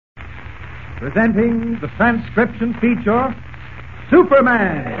presenting the transcription feature,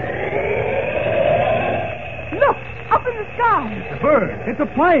 Superman. Look, up in the sky. It's a bird. It's a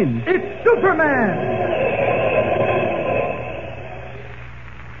plane. It's Superman.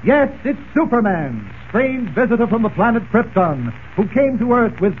 Yes, it's Superman, strange visitor from the planet Krypton, who came to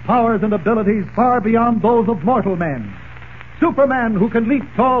Earth with powers and abilities far beyond those of mortal men. Superman, who can leap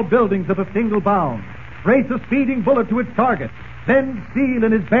tall buildings at a single bound, race a speeding bullet to its target, bend steel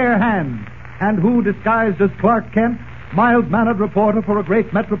in his bare hand, and who, disguised as Clark Kent, mild-mannered reporter for a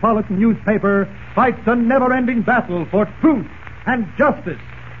great metropolitan newspaper, fights a never-ending battle for truth and justice.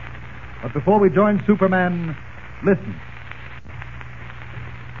 But before we join Superman, listen.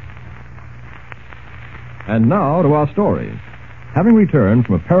 And now to our story. Having returned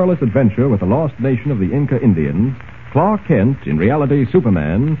from a perilous adventure with the lost nation of the Inca Indians, Clark Kent, in reality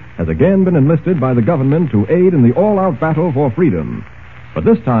Superman, has again been enlisted by the government to aid in the all-out battle for freedom. But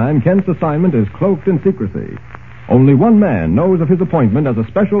this time, Kent's assignment is cloaked in secrecy. Only one man knows of his appointment as a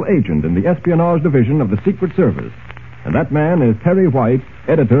special agent in the espionage division of the Secret Service, and that man is Terry White,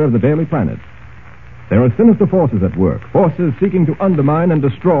 editor of the Daily Planet. There are sinister forces at work, forces seeking to undermine and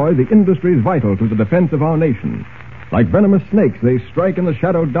destroy the industries vital to the defense of our nation. Like venomous snakes, they strike in the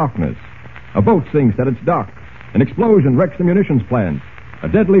shadowed darkness. A boat sinks at its dock. An explosion wrecks the munitions plant. A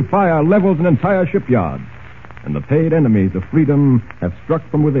deadly fire levels an entire shipyard. And the paid enemies of freedom have struck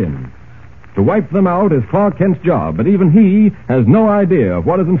from within. To wipe them out is Clark Kent's job, but even he has no idea of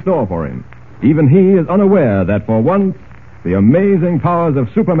what is in store for him. Even he is unaware that for once, the amazing powers of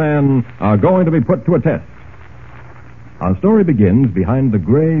Superman are going to be put to a test. Our story begins behind the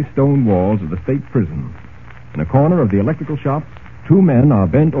gray stone walls of the state prison. In a corner of the electrical shop, two men are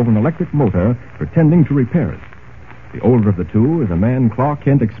bent over an electric motor, pretending to repair it. The older of the two is a man Clark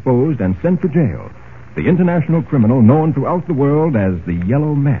Kent exposed and sent to jail, the international criminal known throughout the world as the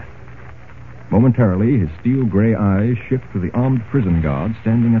Yellow Mask. Momentarily, his steel-gray eyes shift to the armed prison guard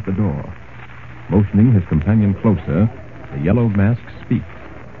standing at the door. Motioning his companion closer, the Yellow Mask speaks.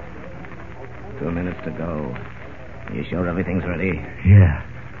 2 minutes to go. You sure everything's ready? Yeah,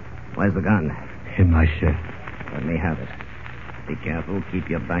 Where's the gun? in my shirt. Let me have it. Be careful. Keep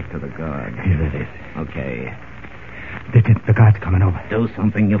your back to the guard. Here it is. Okay. The guard's coming over. Do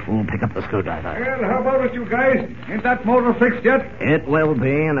something, you fool. Pick up the screwdriver. Well, how about it, you guys? Ain't that motor fixed yet? It will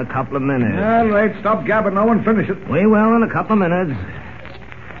be in a couple of minutes. All right, stop gabbing now and finish it. We will in a couple of minutes.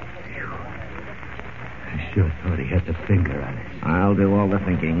 I sure thought he had the finger on it. I'll do all the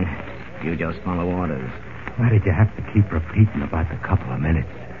thinking. You just follow orders. Why did you have to keep repeating about the couple of minutes?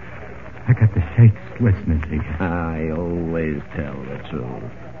 I got the shakes listening to you. I always tell the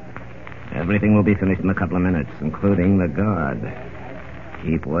truth. Everything will be finished in a couple of minutes, including the guard.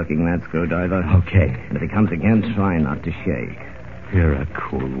 Keep working that screwdriver. Okay. And if he comes again, try not to shake. You're a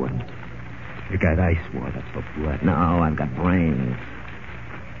cool one. You got ice water for blood. No, I've got brains.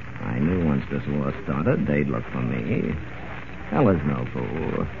 I knew once this war started, they'd look for me. Hella's no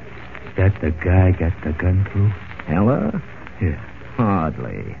fool. Is that the guy got the gun through? Hella? Yeah.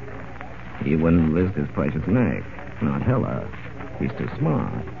 Hardly. He wouldn't risk his precious neck. Not Hella. He's too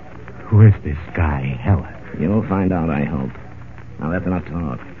smart. Who is this guy, Hella? You'll find out, I hope. Now, that's enough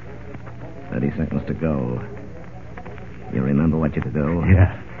talk. 30 seconds to go. You remember what you're to do?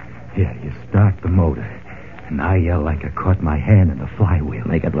 Yeah, you start the motor. And I yell like I caught my hand in the flywheel.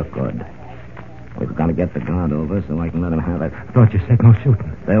 Make it look good. We've got to get the guard over so I can let him have it. I thought you said no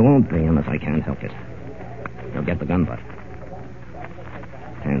shooting. There won't be unless I can't help it. You'll get the gun butt.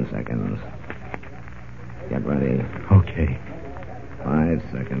 10 seconds. Get ready. Okay. 5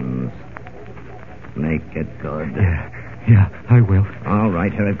 seconds. Make it good. Yeah, I will. All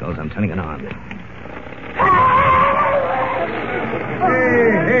right, here it goes. I'm turning it on.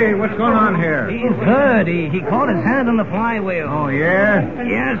 Hey, what's going on here? He's hurt. He caught his hand on the flywheel. Oh, yeah?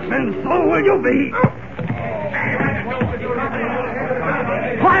 Yes, and so will you be.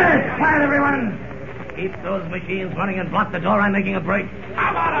 Quiet! Quiet, everyone! Keep those machines running and block the door. I'm making a break.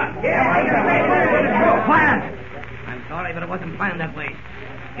 How about it? Yeah. Quiet! I'm sorry, but it wasn't planned that way.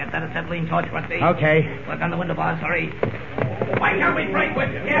 Get that acetylene torch, Rusty. Okay. Work on the window bars, hurry. Why can't we break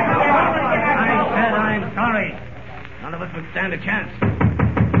with you? I said I'm sorry. None of us would stand a chance.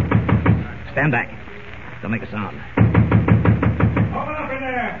 Stand back. Don't make a sound. Open up in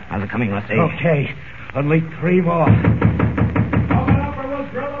there. How's it coming, Rusty? Okay, only 3 more. Open up or we'll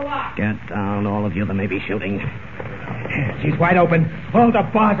drill the lock. Get down, all of you that may be shooting. She's wide open. All the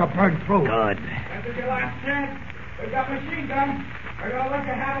bars are burned through. Good. This is your last chance. We've got machine guns. We're going to let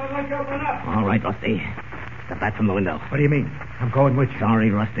you have it and let you open up. All right, Rusty. Step back from the window. What do you mean? I'm going with you. Sorry,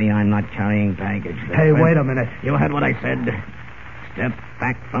 Rusty, I'm not carrying baggage. Hey, wait a minute. You heard what I said. Step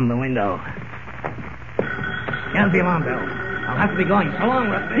back from the window. Here's the alarm bell. I'll have to be going. So long,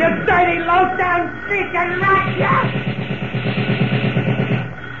 Rusty. You dirty, low-down, sneaking rat, you!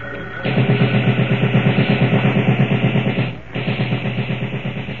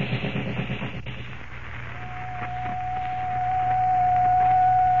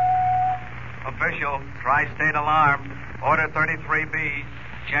 Official, tri-state alarm. Order 33B.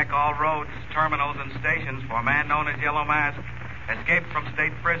 Check all roads, terminals, and stations for a man known as Yellow Mask. Escaped from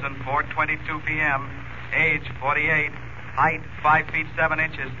state prison, 4:22 p.m. Age, 48. Height, 5 feet 7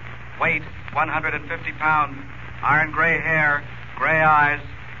 inches. Weight, 150 pounds. Iron gray hair, gray eyes,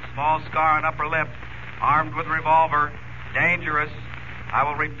 small scar on upper lip. Armed with revolver. Dangerous. I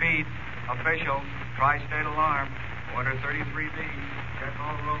will repeat. Official, tri-state alarm. Order 33B. Check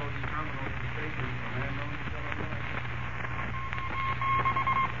all roads, terminals, and stations for a man known as Yellow Mask.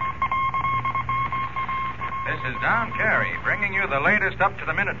 This is Don Carey, bringing you the latest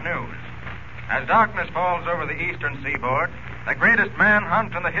up-to-the-minute news. As darkness falls over the eastern seaboard, the greatest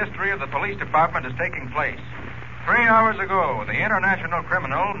manhunt in the history of the police department is taking place. 3 hours ago, the international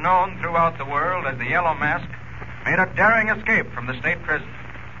criminal, known throughout the world as the Yellow Mask, made a daring escape from the state prison.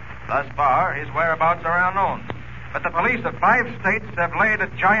 Thus far, his whereabouts are unknown, but the police of 5 states have laid a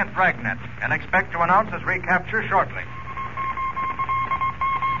giant dragnet and expect to announce his recapture shortly.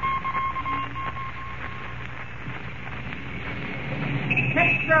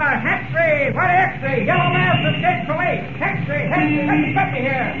 Extra, Hexley, what Hexley? Yellow Mask escaped police. Hexley, let me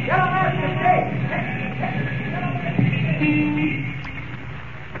here. Yellow Mask escaped.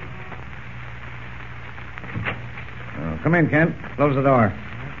 Come in, Kent. Close the door.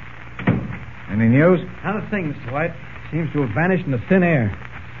 Any news? Not a thing, Mr. White. Seems to have vanished into thin air.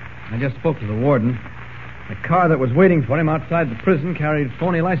 I just spoke to the warden. The car that was waiting for him outside the prison carried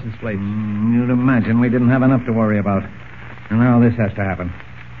phony license plates. You'd imagine we didn't have enough to worry about. And now this has to happen.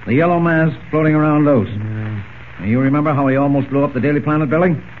 The Yellow Mask floating around loose. You remember how he almost blew up the Daily Planet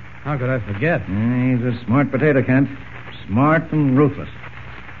building? How could I forget? He's a smart potato, Kent. Smart and ruthless.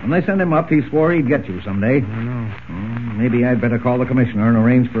 When they sent him up, he swore he'd get you someday. I know. Maybe I'd better call the commissioner and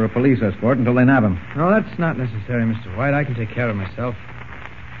arrange for a police escort until they nab him. No, that's not necessary, Mr. White. I can take care of myself.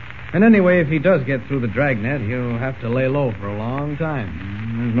 And anyway, if he does get through the dragnet, he'll have to lay low for a long time.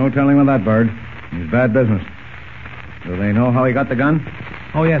 There's no telling with that bird. He's bad business. Do they know how he got the gun?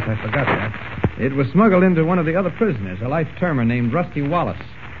 Oh, yes, I forgot that. It was smuggled into one of the other prisoners, a life-termer named Rusty Wallace.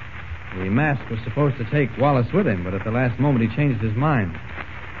 The Mask was supposed to take Wallace with him, but at the last moment he changed his mind.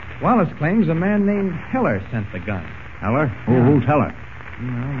 Wallace claims a man named Heller sent the gun. Heller? Who's Heller?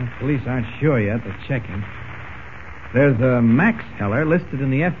 Well, the police aren't sure yet. They're checking. There's a Max Heller listed in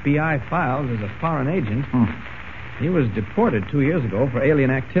the FBI files as a foreign agent. He was deported 2 years ago for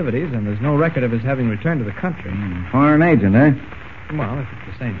alien activities, and there's no record of his having returned to the country. Foreign agent, eh? Well, if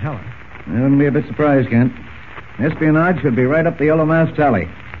it's the same Heller. I wouldn't be a bit surprised, Kent. Espionage should be right up the Yellow Mask's alley.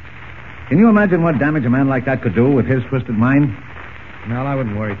 Can you imagine what damage a man like that could do with his twisted mind? Well, I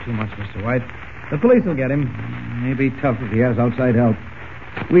wouldn't worry too much, Mr. White. The police will get him. Maybe tough if he has outside help.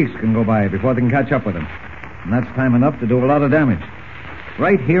 Weeks can go by before they can catch up with him. And that's time enough to do a lot of damage.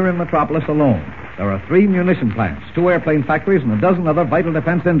 Right here in Metropolis alone, there are 3 munition plants, 2 airplane factories, and a dozen other vital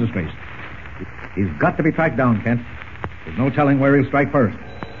defense industries. He's got to be tracked down, Kent. There's no telling where he'll strike first.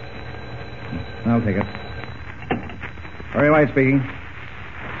 I'll take it. Barry White speaking.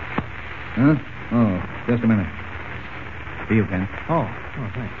 Huh? Oh, just a minute. For you, Kent. Oh,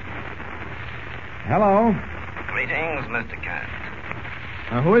 thanks. Hello. Greetings, Mr.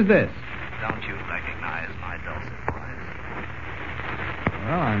 Kent. Who is this? Don't you recognize my dulcet voice?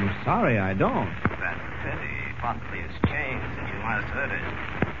 Well, I'm sorry I don't. That's a pity. Possibly it's changed since you last heard it.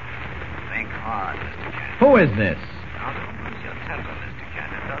 Think hard, Mr. Kent. Who is this? Now, don't lose your temper, Mr.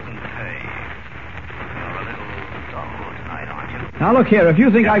 Kent. It doesn't pay. You're a little dull tonight, aren't you? Now, look here. If you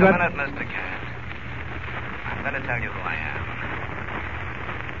think Just I got... a minute, Mr. Kent. I'm going to tell you who I am.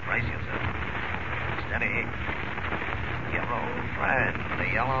 Brace yourself. Steady. Your old friend, the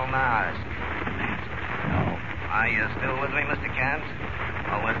Yellow Mask. No. Are you still with me, Mr. Kent?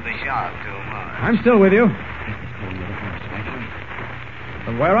 Or was the shock too much? I'm still with you.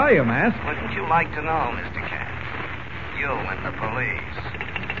 But where are you, Mask? Wouldn't you like to know, Mr. Kent? You and the police.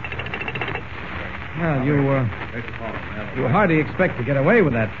 Well, you hardly expect to get away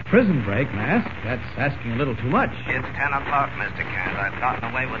with that prison break, Mask. That's asking a little too much. It's 10 o'clock, Mr. Kent. I've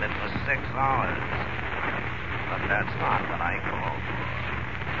gotten away with it for 6 hours. But that's not what I called for.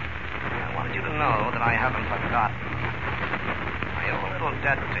 I wanted you to know that I haven't forgotten. I owe a little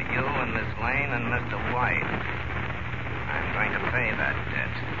debt to you and Miss Lane and Mr. White. I'm going to pay that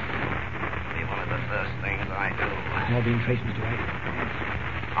debt. Do you want to the first things I do. It's all being traced, Mr. White.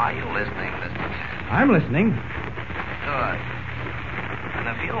 Are you listening, Mr. Kent? I'm listening. Good. In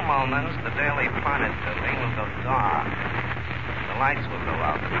a few moments, the Daily Planet building will go dark. The lights will go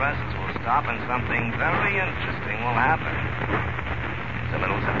out, the presses will stop, and something very interesting will happen. It's a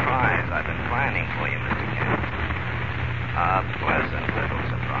little surprise I've been planning for you, Mr. Kent. A pleasant little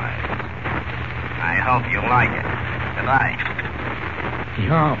surprise. I hope you like it. Goodbye.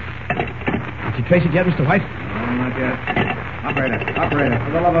 No. Did you trace it yet, Mr. White? No, not yet. Operator,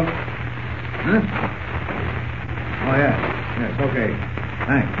 for the love of... Huh? Oh, yes. Yes, okay.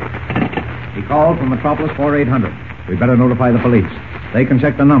 Thanks. He called from Metropolis 4800. We better notify the police. They can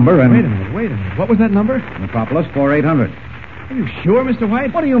check the number and... Wait a minute. What was that number? Metropolis 4800. Are you sure, Mr.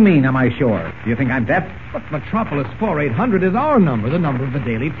 White? What do you mean, am I sure? Do you think I'm deaf? But Metropolis 4800 is our number, the number of the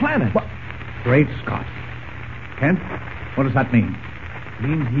Daily Planet. What? Great Scott. Kent, what does that mean? It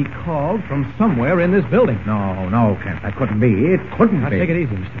means he called from somewhere in this building. No, Kent, that couldn't be. It couldn't Now, be. take it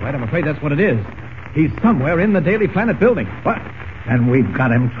easy, Mr. White. I'm afraid that's what it is. He's somewhere in the Daily Planet building. What? Then we've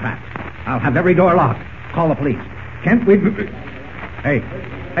got him trapped. I'll have every door locked. Call the police. Kent,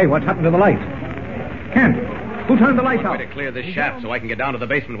 Hey, what's happened to the lights? Kent, who turned the lights out? To clear this shaft so I can get down to the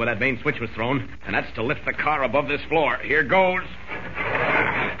basement where that main switch was thrown, and that's to lift the car above this floor. Here goes.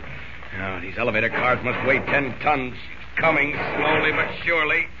 Now, these elevator cars must weigh 10 tons. Coming slowly but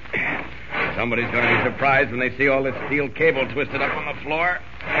surely. Somebody's going to be surprised when they see all this steel cable twisted up on the floor.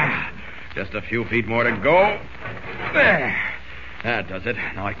 Just a few feet more to go. There. That does it.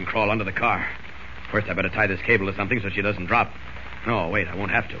 Now I can crawl under the car. First, I better tie this cable to something so she doesn't drop. No, wait, I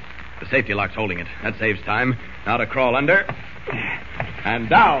won't have to. The safety lock's holding it. That saves time. Now to crawl under. And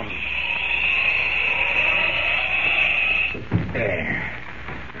down. There.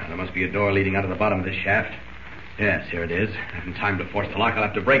 Now, there must be a door leading out of the bottom of this shaft. Yes, here it is. I haven't time to force the lock. I'll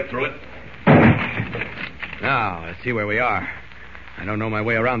have to break through it. Now, let's see where we are. I don't know my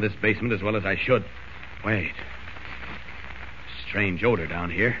way around this basement as well as I should. Wait. Strange odor down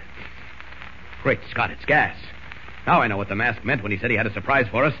here. Great Scott, it's gas. Now I know what the mask meant when he said he had a surprise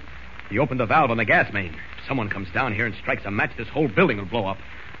for us. He opened the valve on the gas main. If someone comes down here and strikes a match, this whole building will blow up.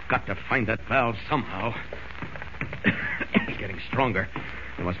 Got to find that valve somehow. It's getting stronger.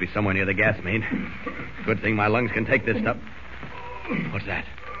 There must be somewhere near the gas main. Good thing my lungs can take this stuff. What's that?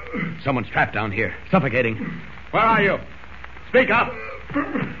 Someone's trapped down here, suffocating. Where are you? Speak up.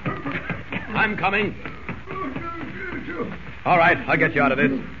 I'm coming. All right, I'll get you out of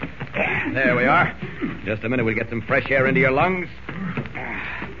this. There we are. Just a minute, we'll get some fresh air into your lungs.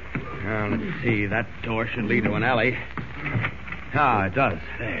 Now, let's see. That door should lead to an alley. Ah, it does.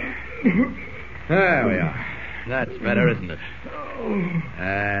 There we are. That's better, isn't it?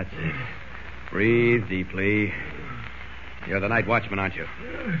 That's it. Breathe deeply. You're the night watchman, aren't you?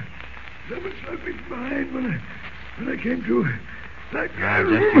 Someone struck me behind when I came to. Now,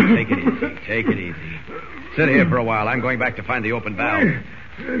 just take it easy. Take it easy. Sit here for a while. I'm going back to find the open valve.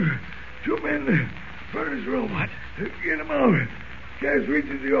 Two men in the furnace room. What? Get them out. Gas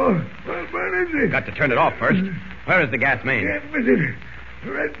reaches the oil. Where is it? Got to turn it off first. Where is the gas main? Can't miss it.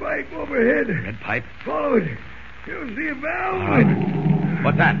 The red pipe overhead. Red pipe? Follow it. You'll see a valve. All right.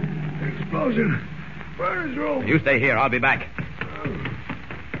 What's that? Explosion. Furnace room. You stay here. I'll be back.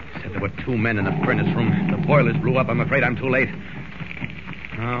 Said there were two men in the furnace room. The boilers blew up. I'm afraid I'm too late.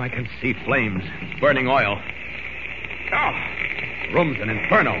 Oh, I can see flames. Burning oil. Oh, room's an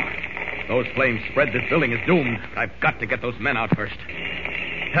inferno. Those flames spread. This building is doomed. I've got to get those men out first.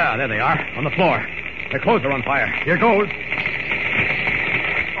 Ah, there they are, on the floor. Their clothes are on fire. Here goes.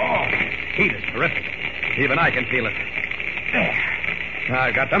 Oh, heat is terrific. Even I can feel it. There.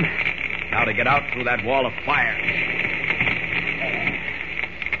 I've got them. Now to get out through that wall of fire.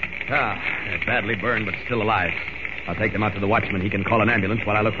 Ah, they're badly burned, but still alive. I'll take them out to the watchman. He can call an ambulance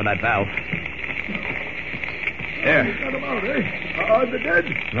while I look for that valve. There. Got them out, eh? Are they dead?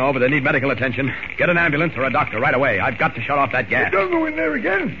 No, but they need medical attention. Get an ambulance or a doctor right away. I've got to shut off that gas. Don't go in there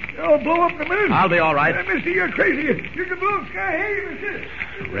again. I'll blow up in a minute. I'll be all right. Mister, you're crazy. You can blow up sky. Hey,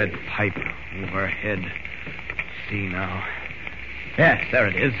 mister. Red pipe overhead. See now. Yes, there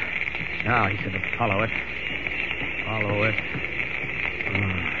it is. Now he said to follow it. Follow it.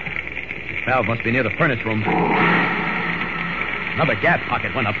 This valve must be near the furnace room. Another gas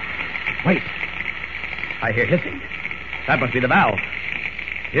pocket went up. Wait. I hear hissing. That must be the valve.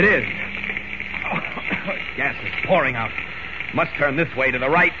 It is. Oh, gas is pouring out. Must turn this way to the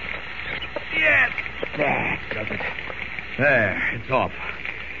right. Yes. That does it. There, it's off.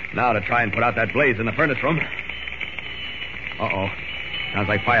 Now to try and put out that blaze in the furnace room. Uh-oh. Sounds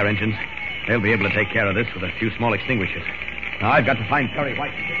like fire engines. They'll be able to take care of this with a few small extinguishers. Now I've got to find Perry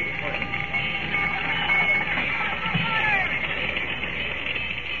White and get to the furnace.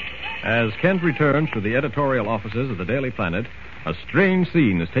 As Kent returns to the editorial offices of the Daily Planet, a strange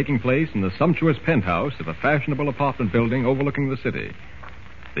scene is taking place in the sumptuous penthouse of a fashionable apartment building overlooking the city.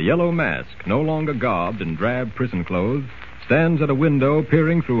 The Yellow Mask, no longer garbed in drab prison clothes, stands at a window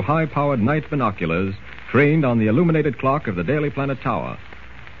peering through high-powered night binoculars trained on the illuminated clock of the Daily Planet Tower.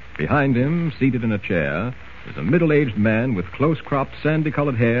 Behind him, seated in a chair, is a middle-aged man with close-cropped,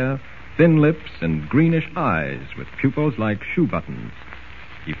 sandy-colored hair, thin lips, and greenish eyes with pupils like shoe buttons.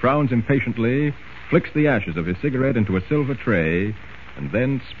 He frowns impatiently, flicks the ashes of his cigarette into a silver tray, and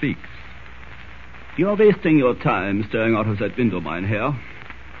then speaks. You're wasting your time staring out of that window, Herr.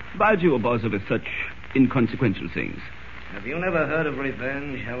 Why do you bother with such inconsequential things? Have you never heard of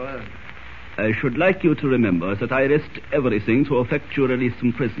revenge, Heller? I should like you to remember that I risked everything to effect your release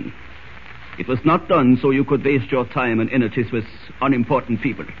from prison. It was not done so you could waste your time and energies with unimportant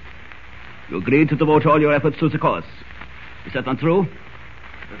people. You agreed to devote all your efforts to the cause. Is that not true?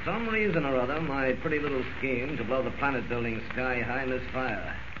 For some reason or other, my pretty little scheme to blow the planet building sky high missed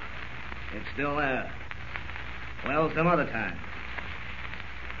fire. It's still there. Well, some other time.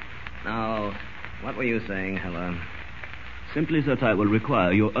 Now, what were you saying, Heller? Simply that I will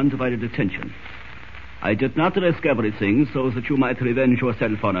require your undivided attention. I did not risk everything so that you might revenge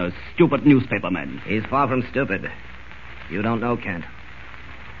yourself on a stupid newspaperman. He's far from stupid. You don't know Kent.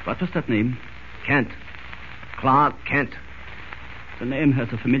 What was that name? Kent. Clark Kent. The name has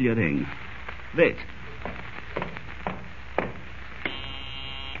a familiar ring. Wait.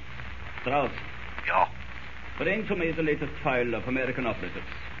 Strauss. Ja. Bring to me the latest file of American operatives.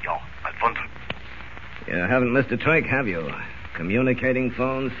 Ja, mein Bundle. You haven't missed a trick, have you? Communicating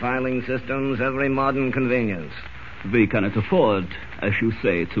phones, filing systems, every modern convenience. We cannot afford, as you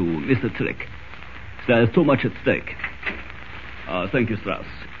say, to miss a trick. There is too much at stake. Thank you, Strauss.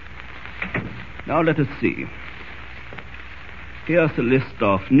 Now let us see. Here's a list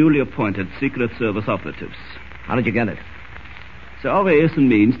of newly appointed Secret Service operatives. How did you get it? There are ways and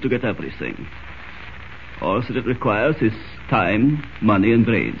means to get everything. All that it requires is time, money, and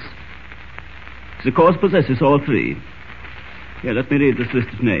brains. The cause possesses all three. Here, let me read this list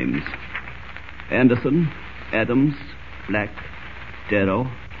of names. Anderson, Adams, Black,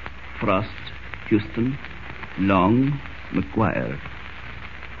 Darrow, Frost, Houston, Long, McGuire.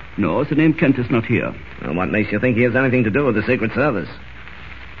 No, the name Kent is not here. Well, what makes you think he has anything to do with the Secret Service?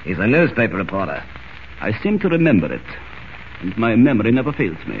 He's a newspaper reporter. I seem to remember it, and my memory never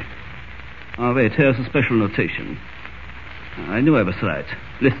fails me. Wait, here's a special notation. I knew I was right.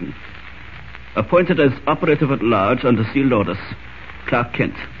 Listen. Appointed as operative at large under sealed orders, Clark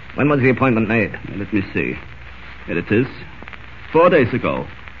Kent. When was the appointment made? Let me see. Here it is. 4 days ago.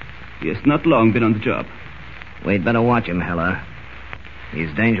 He has not long been on the job. We'd better watch him, Heller.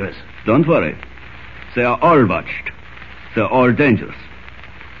 He's dangerous. Don't worry. They are all watched. They're all dangerous.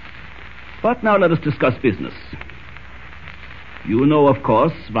 But now let us discuss business. You know, of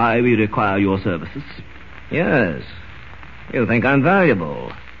course, why we require your services. Yes. You think I'm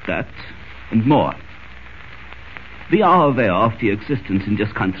valuable. That and more. We are aware of the existence in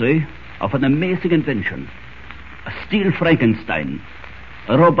this country of an amazing invention. A steel Frankenstein.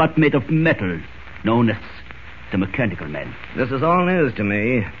 A robot made of metal known as the Mechanical Man. This is all news to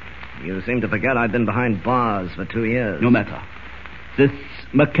me. You seem to forget I've been behind bars for 2 years. No matter. This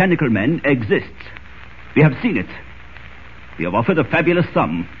Mechanical Man exists. We have seen it. We have offered a fabulous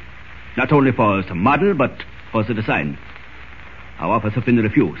sum. Not only for the model, but for the design. Our offers have been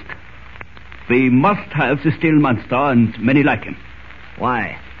refused. We must have the steel monster and many like him.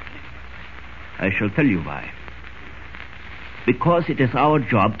 Why? I shall tell you why. Because it is our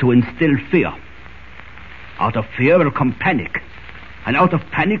job to instill fear. Out of fear will come panic. And out of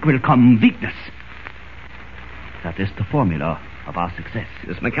panic will come weakness. That is the formula of our success.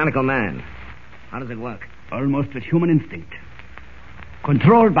 This Mechanical Man, how does it work? Almost with human instinct.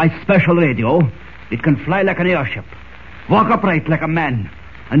 Controlled by special radio, it can fly like an airship, walk upright like a man,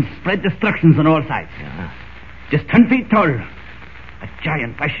 and spread destructions on all sides. Yeah. Just 10 feet tall, a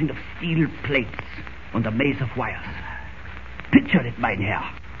giant fashioned of steel plates on the maze of wires. Picture it, Herr.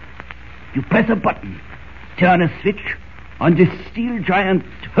 You press a button, turn a switch, and this steel giant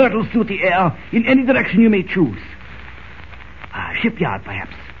hurtles through the air in any direction you may choose. A shipyard,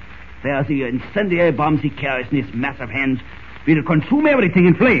 perhaps, where the incendiary bombs he carries in his massive hands will consume everything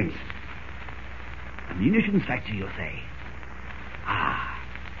in flames. A munitions factory, you say?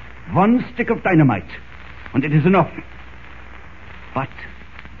 One stick of dynamite, and it is enough. But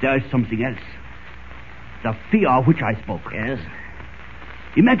there is something else. The fear of which I spoke. Yes?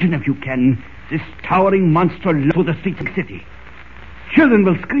 Imagine, if you can, this towering monster through the streets of the city. Children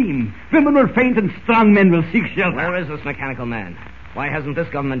will scream, women will faint, and strong men will seek shelter. Where is this Mechanical Man? Why hasn't this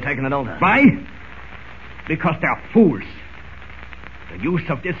government taken it over? Why? Because they're fools. The use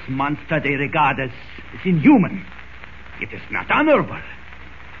of this monster they regard as inhuman. It is not honorable.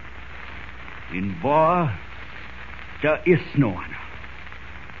 In war, there is no honor.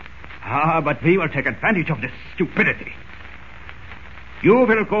 But we will take advantage of this stupidity. You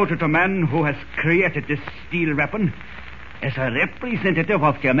will go to the man who has created this steel weapon as a representative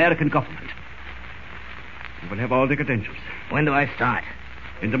of the American government. You will have all the credentials. When do I start?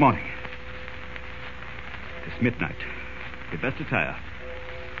 In the morning. It's midnight. You'd best retire.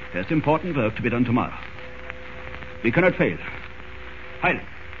 There's important work to be done tomorrow. We cannot fail. Pilot.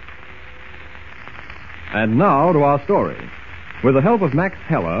 And now to our story. With the help of Max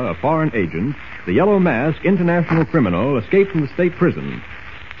Heller, a foreign agent, the Yellow Mask international criminal escaped from the state prison.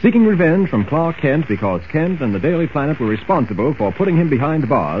 Seeking revenge from Clark Kent because Kent and the Daily Planet were responsible for putting him behind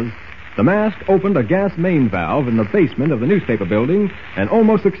bars, the Mask opened a gas main valve in the basement of the newspaper building and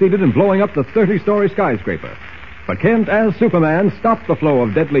almost succeeded in blowing up the 30-story skyscraper. But Kent, as Superman, stopped the flow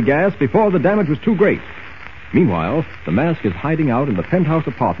of deadly gas before the damage was too great. Meanwhile, the Mask is hiding out in the penthouse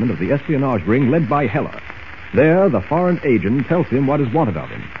apartment of the espionage ring led by Heller. There, the foreign agent tells him what is wanted of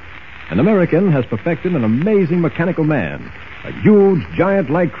him. An American has perfected an amazing mechanical man, a huge,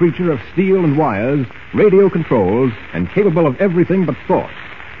 giant-like creature of steel and wires, radio controls, and capable of everything but thought.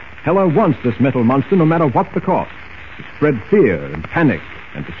 Heller wants this metal monster no matter what the cost, to spread fear and panic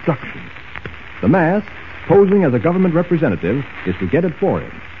and destruction. The Mask, posing as a government representative, is to get it for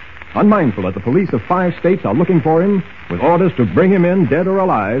him. Unmindful that the police of 5 states are looking for him, with orders to bring him in dead or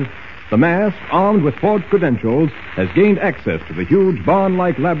alive, the Mask, armed with forged credentials, has gained access to the huge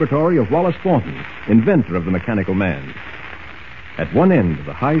barn-like laboratory of Wallace Thornton, inventor of the mechanical man. At one end of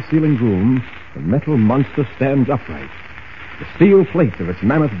the high-ceilinged room, the metal monster stands upright, the steel plates of its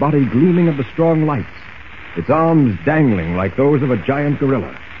mammoth body gleaming of the strong lights, its arms dangling like those of a giant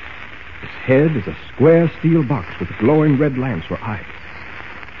gorilla. Its head is a square steel box with glowing red lamps for eyes.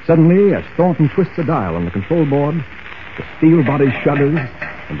 Suddenly, as Thornton twists a dial on the control board, the steel body shudders,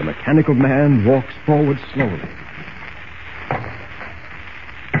 and the mechanical man walks forward slowly.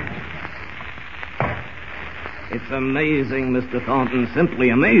 It's amazing, Mr. Thornton, simply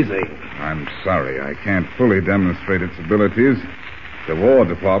amazing. I'm sorry, I can't fully demonstrate its abilities. The War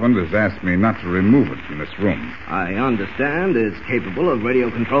Department has asked me not to remove it from this room. I understand it's capable of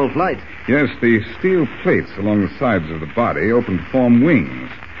radio-controlled flight. Yes, the steel plates along the sides of the body open to form wings.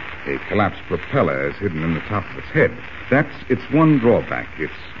 A collapsed propeller is hidden in the top of its head. That's its one drawback,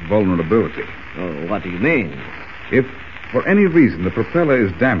 its vulnerability. Oh, what do you mean? If, for any reason, the propeller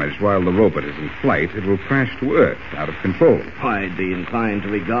is damaged while the robot is in flight, it will crash to Earth, out of control. I'd be inclined to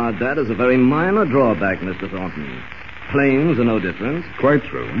regard that as a very minor drawback, Mr. Thornton. Planes are no different. Quite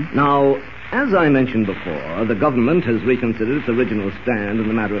true. Now, as I mentioned before, the government has reconsidered its original stand in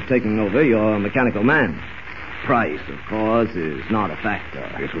the matter of taking over your mechanical man. Price, of course, is not a factor.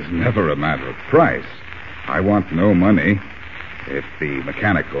 It was never a matter of price. I want no money. If the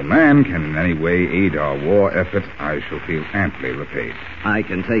mechanical man can in any way aid our war effort, I shall feel amply repaid. I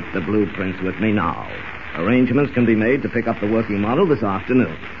can take the blueprints with me now. Arrangements can be made to pick up the working model this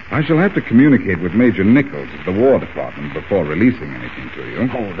afternoon. I shall have to communicate with Major Nichols of the War Department before releasing anything to you.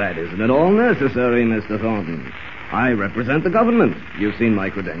 Oh, that isn't at all necessary, Mr. Thornton. I represent the government. You've seen my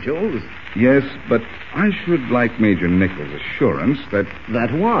credentials. Yes, but I should like Major Nichols' assurance that...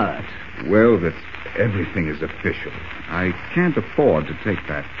 That what? Well, that everything is official. I can't afford to take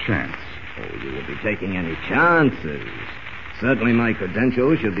that chance. Oh, you would be taking any chances. Certainly my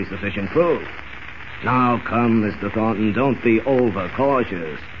credentials should be sufficient proof. Now, come, Mr. Thornton, don't be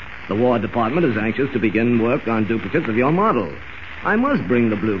overcautious. The War Department is anxious to begin work on duplicates of your model. I must bring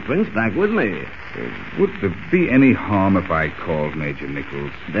the blueprints back with me. Would there be any harm if I called Major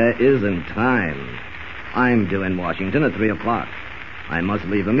Nichols? There isn't time. I'm due in Washington at 3 o'clock. I must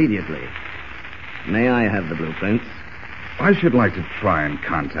leave immediately. May I have the blueprints? I should like to try and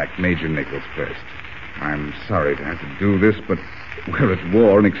contact Major Nichols first. I'm sorry to have to do this, but we're at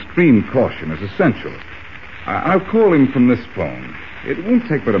war and extreme caution is essential. I'll call him from this phone. It won't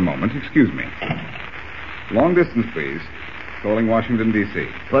take but a moment. Excuse me. Long distance, please. Calling Washington, D.C.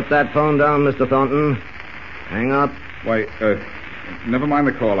 Put that phone down, Mr. Thornton. Hang up. Why, never mind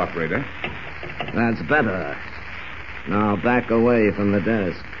the call, operator. That's better. Now back away from the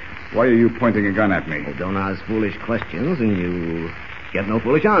desk. Why are you pointing a gun at me? Oh, don't ask foolish questions, and you get no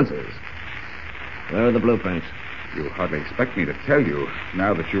foolish answers. Where are the blueprints? You hardly expect me to tell you,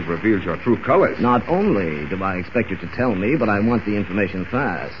 now that you've revealed your true colors. Not only do I expect you to tell me, but I want the information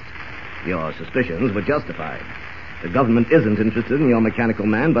fast. Your suspicions were justified. The government isn't interested in your mechanical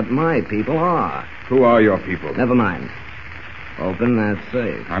man, but my people are. Who are your people? Never mind. Open that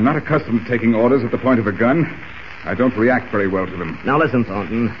safe. I'm not accustomed to taking orders at the point of a gun. I don't react very well to them. Now listen,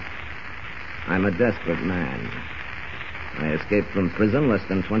 Thornton. I'm a desperate man. I escaped from prison less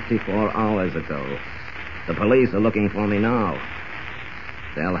than 24 hours ago. The police are looking for me now.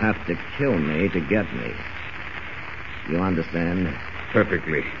 They'll have to kill me to get me. You understand?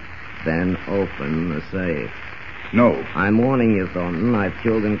 Perfectly. Then open the safe. No. I'm warning you, Thornton. I've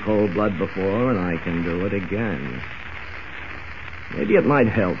killed in cold blood before, and I can do it again. Maybe it might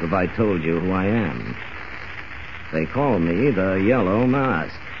help if I told you who I am. They call me the Yellow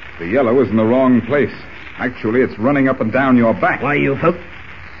Mask. The yellow is in the wrong place. Actually, it's running up and down your back. Why, you folk...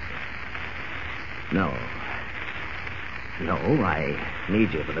 No, I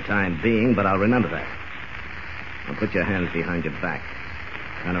need you for the time being, but I'll remember that. Now put your hands behind your back.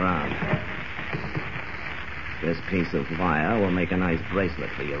 Turn around. This piece of wire will make a nice bracelet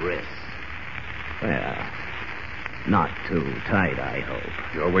for your wrists. There. Not too tight, I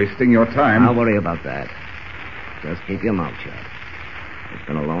hope. You're wasting your time. I'll worry about that. Just keep your mouth shut. It's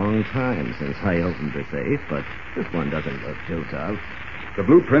been a long time since I opened the safe, but this one doesn't look too tough. The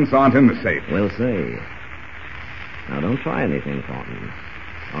blueprints aren't in the safe. We'll see. Now, don't try anything, Thornton.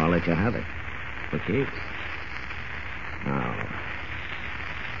 I'll let you have it. For keeps. Now,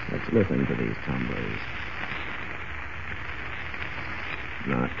 let's listen to these tumblers.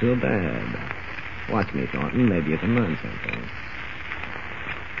 Not too bad. Watch me, Thornton. Maybe you can learn something.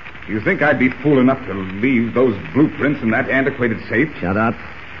 You think I'd be fool enough to leave those blueprints in that antiquated safe? Shut up.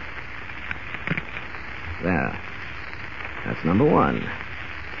 There. That's number one.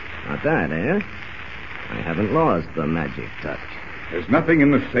 Not that, eh? I haven't lost the magic touch. There's nothing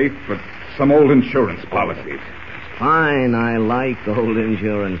in the safe but some old insurance policies. Fine, I like old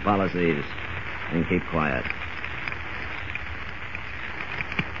insurance policies. And keep quiet.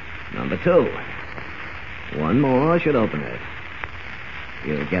 Number two. One more should open it.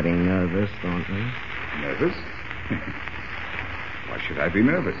 You're getting nervous, Thornton? Nervous? Why should I be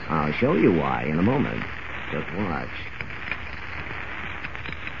nervous? I'll show you why in a moment. Just watch.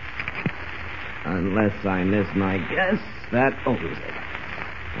 Unless I miss my guess, that opens it.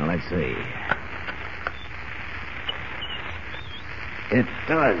 Now, let's see. It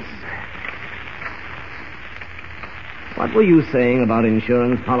does. What were you saying about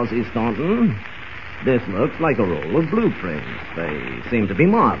insurance policies, Thornton? This looks like a roll of blueprints. They seem to be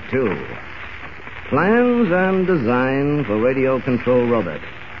marked, too. Plans and design for radio control robot.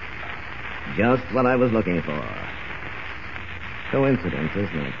 Just what I was looking for. Coincidence,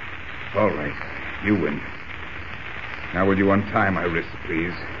 isn't it? All right. You win. Now, will you untie my wrists,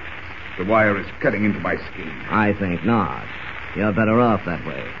 please? The wire is cutting into my skin. I think not. You're better off that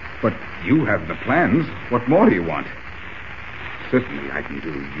way. But you have the plans. What more do you want? Certainly I can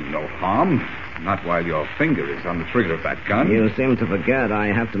do you no harm. Not while your finger is on the trigger of that gun. You seem to forget I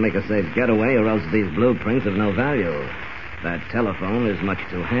have to make a safe getaway, or else these blueprints have no value. That telephone is much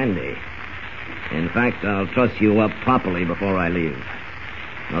too handy. In fact, I'll truss you up properly before I leave.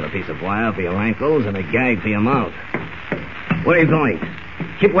 Another piece of wire for your ankles and a gag for your mouth. Where are you going?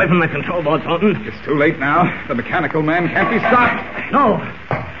 Keep away from the control board, Thornton. It's too late now. The mechanical man can't be stopped. No!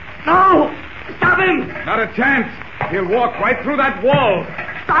 No! Stop him! Not a chance. He'll walk right through that wall.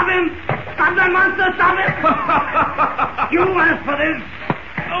 Stop him! Stop that monster! Stop him! You asked for this!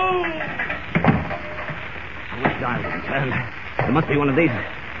 Oh! Which dial did he turn? There must be one of these.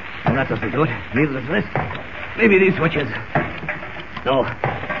 Well, that doesn't do it. Neither does this. Maybe these switches. No.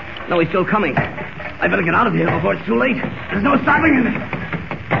 No, he's still coming. I better get out of here before it's too late. There's no stopping him.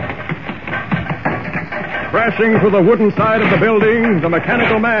 Crashing through the wooden side of the building, the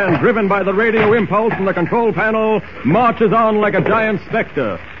mechanical man, driven by the radio impulse from the control panel, marches on like a giant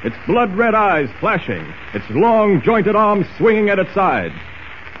specter, its blood-red eyes flashing, its long, jointed arms swinging at its sides.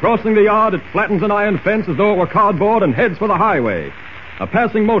 Crossing the yard, it flattens an iron fence as though it were cardboard and heads for the highway. A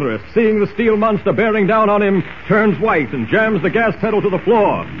passing motorist, seeing the steel monster bearing down on him, turns white and jams the gas pedal to the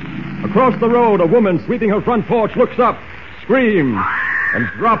floor. Across the road, a woman sweeping her front porch looks up, screams, and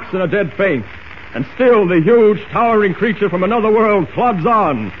drops in a dead faint. And still the huge, towering creature from another world plods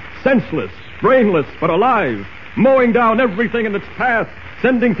on, senseless, brainless, but alive, mowing down everything in its path,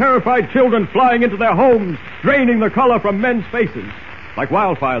 sending terrified children flying into their homes, draining the color from men's faces. Like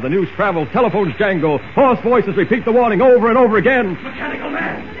wildfire, the news travels, telephones jangle, hoarse voices repeat the warning over and over again. Mechanical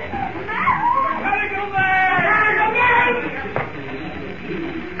man! Mechanical man! Mechanical man!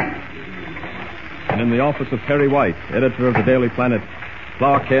 And in the office of Perry White, editor of the Daily Planet,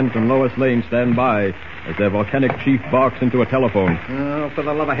 Clark Kent and Lois Lane stand by as their volcanic chief barks into a telephone. Oh, for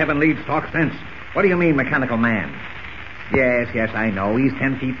the love of heaven, Leeds, talk sense. What do you mean, mechanical man? Yes, I know. He's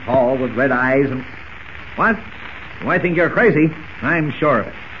 10 feet tall with red eyes and... What? You might think you're crazy. I'm sure of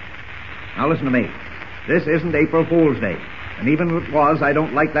it. Now listen to me. This isn't April Fool's Day. And even if it was, I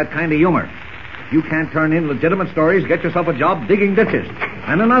don't like that kind of humor. If you can't turn in legitimate stories, get yourself a job digging ditches.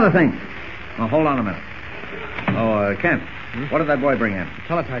 And another thing. Oh, hold on a minute. Oh, Kent, what did that boy bring in?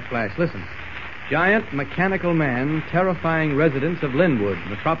 Teletype flash. Listen. Giant mechanical man terrifying residents of Linwood,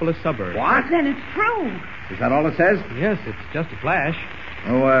 metropolis suburb. What? Then it's true. Is that all it says? Yes, it's just a flash.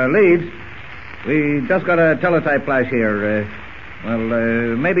 Oh, Leeds, we just got a teletype flash here.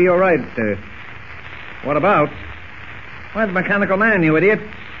 Maybe you're right. What about? Why, the mechanical man, you idiot.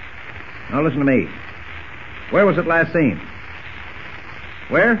 Now, listen to me. Where was it last seen?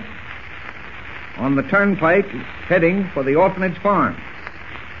 Where? On the turnpike, heading for the orphanage farm.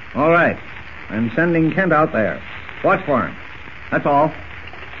 All right. I'm sending Kent out there. Watch for him. That's all.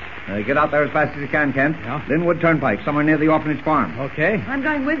 Get out there as fast as you can, Kent. Yeah? Linwood Turnpike, somewhere near the orphanage farm. Okay. I'm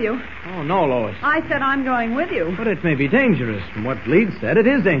going with you. Oh, no, Lois. I said I'm going with you. But it may be dangerous. From what Leeds said, it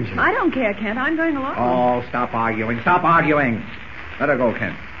is dangerous. I don't care, Kent. I'm going along. Oh, stop arguing. Stop arguing. Let her go,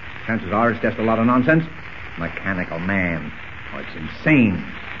 Kent. Chances are it's just a lot of nonsense. Mechanical man. Oh, it's insane.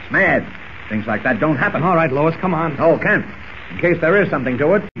 It's mad. Things like that don't happen. All right, Lois, come on. Oh, Kent, in case there is something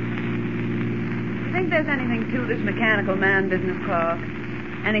to it. You think there's anything to this mechanical man business, Clark?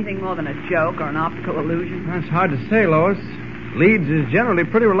 Anything more than a joke or an optical illusion? That's hard to say, Lois. Leeds is generally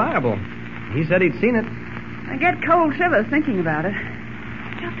pretty reliable. He said he'd seen it. I get cold shivers thinking about it.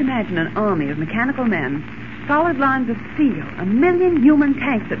 Just imagine an army of mechanical men, solid lines of steel, 1 million human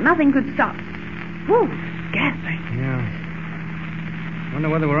tanks that nothing could stop. Whew, gasping. Yeah. Wonder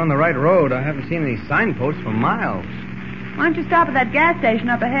whether we're on the right road. I haven't seen any signposts for miles. Why don't you stop at that gas station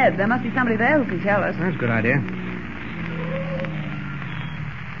up ahead? There must be somebody there who can tell us. That's a good idea.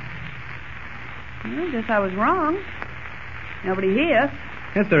 Well, guess I was wrong. Nobody here.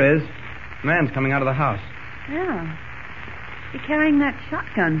 Yes, there is. A man's coming out of the house. Yeah. What's he carrying that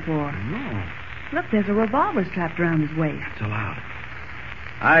shotgun for? No. Look, there's a revolver strapped around his waist. So loud.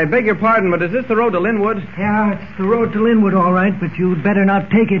 I beg your pardon, but is this the road to Linwood? Yeah, it's the road to Linwood, all right, but you'd better not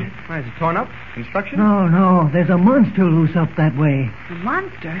take it. Why, is it torn up? Construction? No, there's a monster loose up that way. A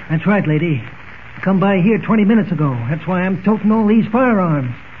monster? That's right, lady. Come by here 20 minutes ago. That's why I'm toting all these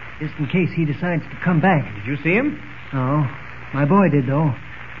firearms, just in case he decides to come back. Did you see him? No, my boy did, though.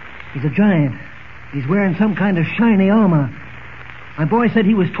 He's a giant. He's wearing some kind of shiny armor. My boy said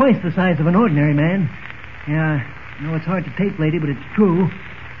he was twice the size of an ordinary man. Yeah, I know it's hard to take, lady, but it's true.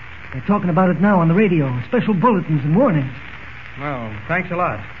 They're talking about it now on the radio. Special bulletins and warnings. Well, thanks a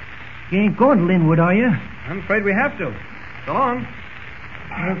lot. You ain't going to Linwood, are you? I'm afraid we have to. So long.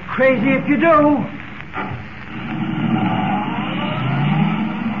 You're crazy if you do.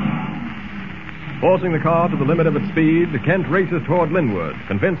 Forcing the car to the limit of its speed, Kent races toward Linwood,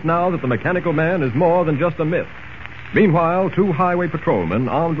 convinced now that the mechanical man is more than just a myth. Meanwhile, 2 highway patrolmen,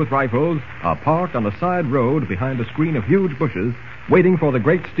 armed with rifles, are parked on a side road behind a screen of huge bushes, waiting for the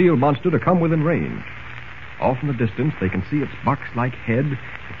great steel monster to come within range. Off in the distance, they can see its box-like head,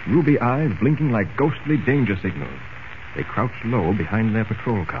 its ruby eyes blinking like ghostly danger signals. They crouch low behind their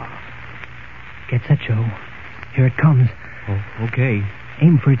patrol car. Get set, Joe. Here it comes. Oh, okay.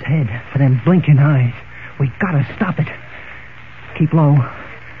 Aim for its head, for them blinking eyes. We gotta stop it. Keep low.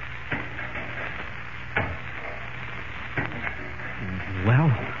 Well,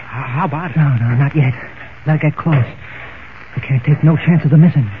 how about it? No, not yet. Let it get close. We can't take no chances of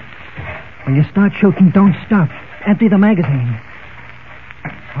missing. When you start shooting, don't stop. Empty the magazine.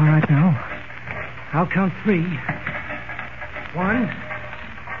 All right, now. I'll count 3. 1,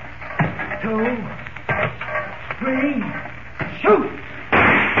 2, 3. Shoot!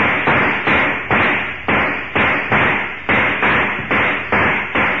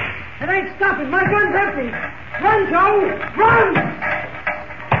 It ain't stopping. My gun's empty. Run, Joe! Run!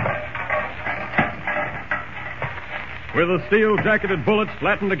 With the steel-jacketed bullets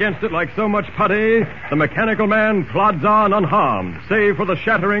flattened against it like so much putty, the mechanical man plods on unharmed, save for the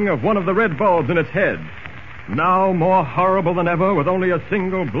shattering of one of the red bulbs in its head. Now more horrible than ever, with only a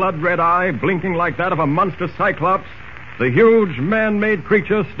single blood-red eye blinking like that of a monster cyclops, the huge man-made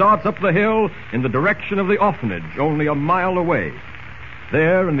creature starts up the hill in the direction of the orphanage, only a mile away.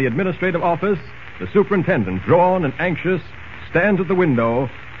 There, in the administrative office, the superintendent, drawn and anxious, stands at the window,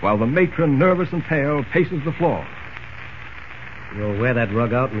 while the matron, nervous and pale, paces the floor. You'll wear that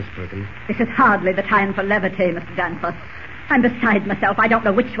rug out, Miss Perkins. This is hardly the time for levity, Mr. Danforth. I'm beside myself. I don't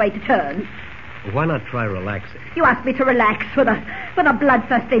know which way to turn. Why not try relaxing? You asked me to relax with a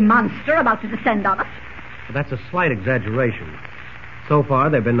bloodthirsty monster about to descend on us. Well, that's a slight exaggeration. So far,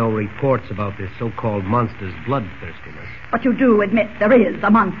 there have been no reports about this so-called monster's bloodthirstiness. But you do admit there is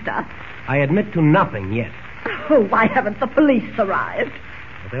a monster. I admit to nothing yet. Oh, why haven't the police arrived?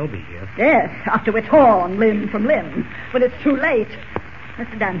 Well, they'll be here. Yes, after we're torn limb from limb. When it's too late.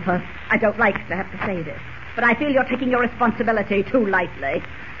 Mr. Danforth, I don't like to have to say this, but I feel you're taking your responsibility too lightly.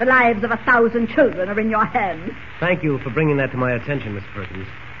 The lives of 1,000 children are in your hands. Thank you for bringing that to my attention, Miss Perkins.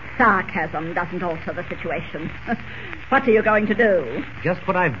 Sarcasm doesn't alter the situation. What are you going to do? Just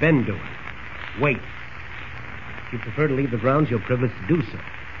what I've been doing. Wait. If you prefer to leave the grounds, you're privileged to do so.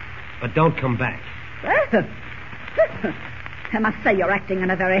 But don't come back. I must say you're acting in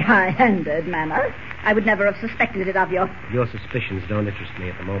a very high-handed manner. I would never have suspected it of you. Your suspicions don't interest me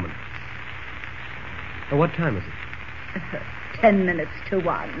at the moment. Oh, what time is it? 10 minutes to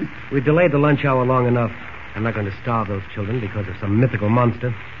 1. We've delayed the lunch hour long enough. I'm not going to starve those children because of some mythical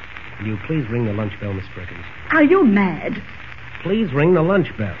monster. Will you please ring the lunch bell, Miss Perkins? Are you mad? Please ring the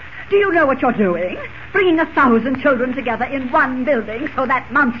lunch bell. Do you know what you're doing? Bringing 1,000 children together in one building so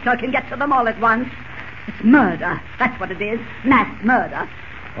that monster can get to them all at once. It's murder. That's what it is. Mass murder.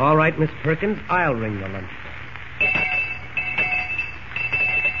 All right, Miss Perkins, I'll ring the lunch bell.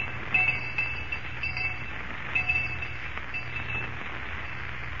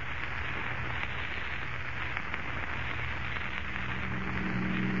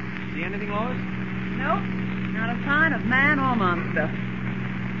 See anything, Lois? Nope. Not a sign of man or monster.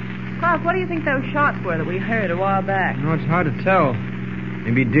 Clark, what do you think those shots were that we heard a while back? No, it's hard to tell.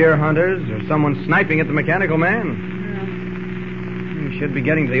 Maybe deer hunters or someone sniping at the mechanical man. You should be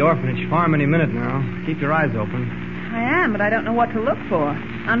getting to the orphanage farm any minute now. Keep your eyes open. I am, but I don't know what to look for.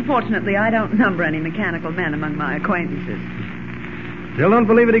 Unfortunately, I don't number any mechanical men among my acquaintances. Still don't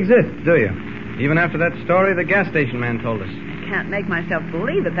believe it exists, do you? Even after that story the gas station man told us. I can't make myself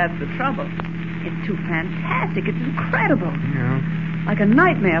believe it. That's the trouble. It's too fantastic. It's incredible. Yeah. Like a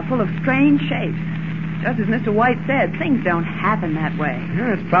nightmare full of strange shapes. Just as Mr. White said, things don't happen that way.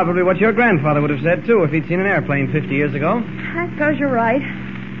 Yeah, that's probably what your grandfather would have said, too, if he'd seen an airplane 50 years ago. I suppose you're right.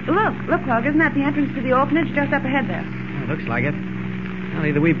 Look, Clark, isn't that the entrance to the orphanage just up ahead there? Yeah, looks like it. Well,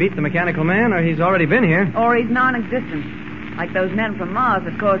 either we beat the mechanical man or he's already been here. Or he's non-existent. Like those men from Mars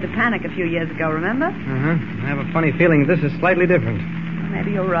that caused a panic a few years ago, remember? Uh-huh. I have a funny feeling this is slightly different.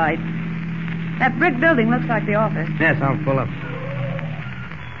 Maybe you're right. That brick building looks like the office. Yes, I'll pull up.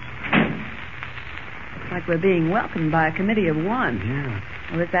 Like we're being welcomed by a committee of one. Yeah.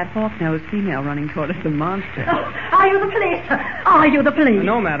 Or is that hawk-nosed female running toward us a monster? Oh, are you the police? Are you the police?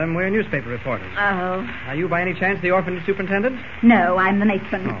 No, madam. We're newspaper reporters. Oh. Are you by any chance the orphanage superintendent? No, I'm the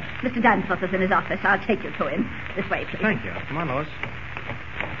matron. Oh. Mr. Danforth is in his office. I'll take you to him. This way, please. Thank you. Come on, Lois.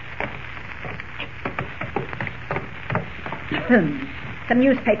 Some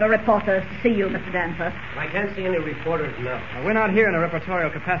newspaper reporters to see you, Mr. Danforth. I can't see any reporters now. We're not here in a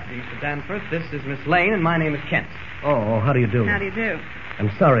reportorial capacity, Mr. Danforth. This is Miss Lane, and my name is Kent. Oh, how do you do? How do you do? I'm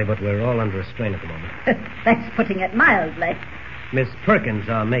sorry, but we're all under a strain at the moment. That's putting it mildly. Miss Perkins,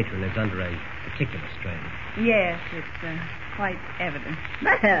 our matron, is under a particular strain. Yes, it's quite evident.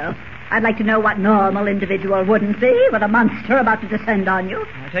 Well, I'd like to know what normal individual wouldn't be with a monster about to descend on you.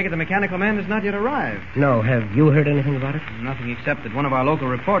 I take it the mechanical man has not yet arrived. No, have you heard anything about it? Nothing except that one of our local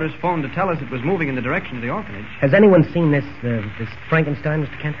reporters phoned to tell us it was moving in the direction of the orphanage. Has anyone seen this Frankenstein,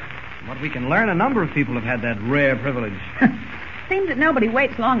 Mr. Kent? From what we can learn, a number of people have had that rare privilege. Seems that nobody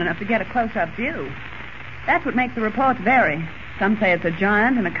waits long enough to get a close-up view. That's what makes the reports vary. Some say it's a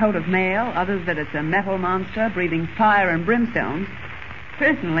giant in a coat of mail, others that it's a metal monster breathing fire and brimstone.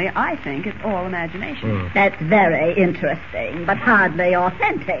 Personally, I think it's all imagination. That's very interesting, but hardly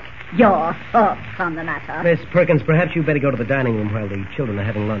authentic. Your thoughts on the matter. Miss Perkins, perhaps you'd better go to the dining room while the children are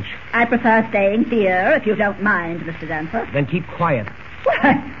having lunch. I prefer staying here, if you don't mind, Mr. Danforth. Then keep quiet.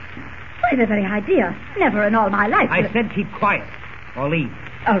 Why, the very idea. Never in all my life. I said keep quiet, or leave.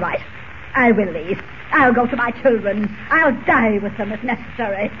 All right. I will leave. I'll go to my children. I'll die with them if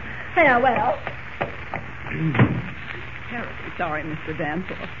necessary. Farewell. Terribly sorry, Mr.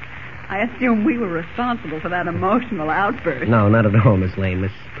 Danforth. I assume we were responsible for that emotional outburst. No, not at all, Miss Lane.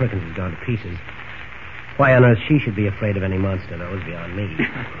 Miss Perkins has gone to pieces. Why on earth she should be afraid of any monster, though, is beyond me.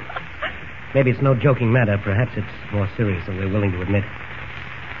 Maybe it's no joking matter. Perhaps it's more serious than we're willing to admit.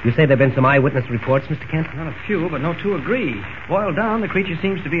 You say there have been some eyewitness reports, Mr. Kent? Not a few, but no two agree. Boiled down, the creature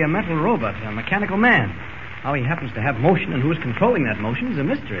seems to be a mental robot, a mechanical man. How he happens to have motion and who is controlling that motion is a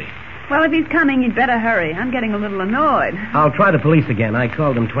mystery. Well, if he's coming, he'd better hurry. I'm getting a little annoyed. I'll try the police again. I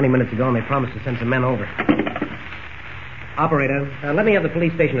called them 20 minutes ago, and they promised to send some men over. Operator, let me have the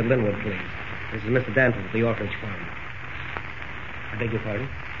police station at Linwood, please. This is Mr. Danforth at the orphanage farm. I beg your pardon?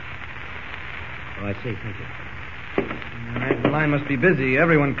 Oh, I see. Thank you. The line must be busy.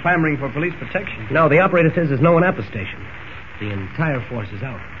 Everyone clamoring for police protection. No, the operator says there's no one at the station. The entire force is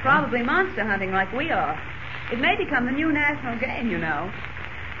out. Probably monster hunting like we are. It may become the new national game, you know.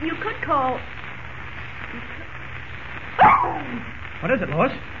 You could call... What is it,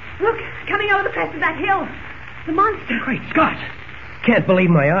 Lois? Look, coming over the crest of that hill. The monster. Great Scott. Can't believe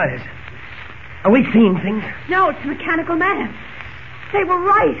my eyes. Are we seeing things? No, it's a mechanical man. They were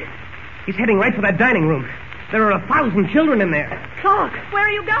right. He's heading right for that dining room. There are 1,000 children in there. Clark, where are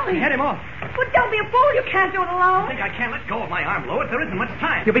you going? Head him off. Well, don't be a fool. You can't do it alone. I think I can't let go of my arm, Lois. There isn't much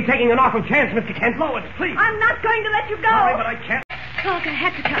time. You'll be taking an awful chance, Mr. Kent. Lois, please. I'm not going to let you go. Sorry, but I can't. Clark, I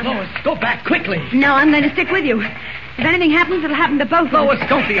had to come. Lois, go back quickly. No, I'm going to stick with you. If anything happens, it'll happen to both of us. Lois,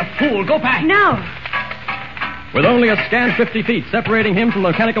 don't be a fool. Go back. No. With only a scant 50 feet separating him from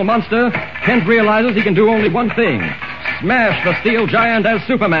the mechanical monster, Kent realizes he can do only one thing. Smash the steel giant as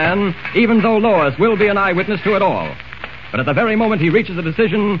Superman, even though Lois will be an eyewitness to it all. But at the very moment he reaches a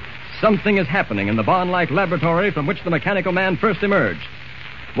decision, something is happening in the barn-like laboratory from which the mechanical man first emerged.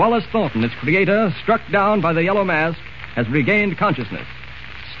 Wallace Thornton, its creator, struck down by the yellow mask, has regained consciousness.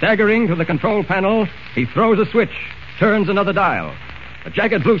 Staggering to the control panel, he throws a switch, turns another dial. A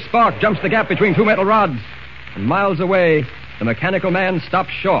jagged blue spark jumps the gap between two metal rods, and miles away, the mechanical man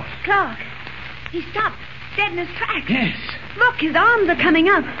stops short. Clark, he stopped, dead in his tracks. Yes. Look, his arms are coming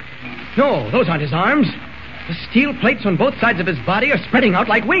up. No, those aren't his arms. The steel plates on both sides of his body are spreading out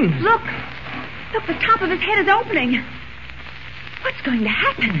like wings. Look, the top of his head is opening. What's going to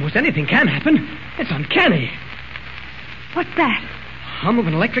happen? Almost anything can happen. It's uncanny. What's that? Hum of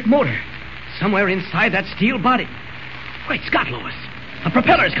an electric motor. Somewhere inside that steel body. Great Scott, Lois. A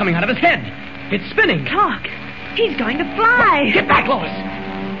propeller's coming out of his head. It's spinning. Clark, he's going to fly. Oh, get back, Lois.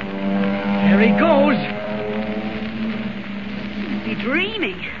 There he goes. He must be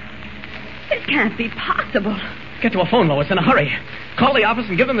dreaming. It can't be possible. Get to a phone, Lois, in a hurry. Call the office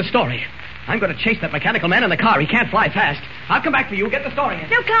and give them the story. I'm going to chase that mechanical man in the car. He can't fly fast. I'll come back for you. Get the story in.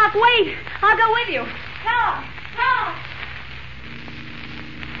 No, Clark, wait. I'll go with you. Clark, Clark.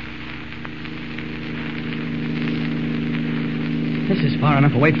 This is far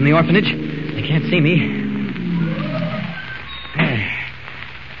enough away from the orphanage. They can't see me. There.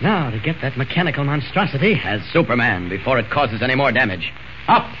 Now to get that mechanical monstrosity. As Superman before it causes any more damage.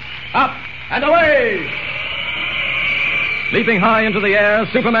 Up, up, and away! Leaping high into the air,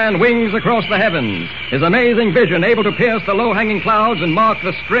 Superman wings across the heavens, his amazing vision able to pierce the low-hanging clouds and mark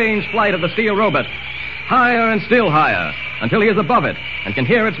the strange flight of the steel robot. Higher and still higher, until he is above it and can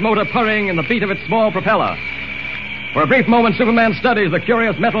hear its motor purring in the beat of its small propeller. For a brief moment, Superman studies the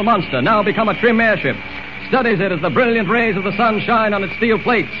curious metal monster, now become a trim airship. Studies it as the brilliant rays of the sun shine on its steel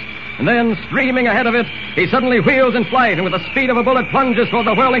plates. And then, streaming ahead of it, he suddenly wheels in flight and with the speed of a bullet plunges toward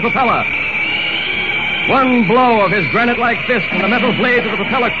the whirling propeller. One blow of his granite-like fist and the metal blades of the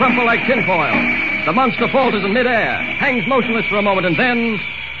propeller crumple like tinfoil. The monster falters in midair, hangs motionless for a moment, and then,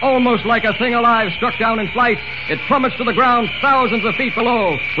 almost like a thing alive struck down in flight, it plummets to the ground thousands of feet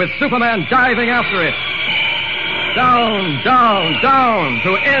below, with Superman diving after it. Down, down, down,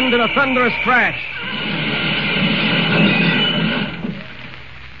 to end in a thunderous crash.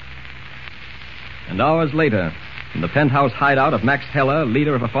 And hours later, in the penthouse hideout of Max Heller,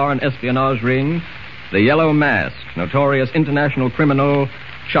 leader of a foreign espionage ring, the Yellow Mask, notorious international criminal,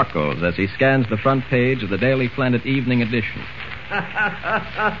 chuckles as he scans the front page of the Daily Planet Evening Edition.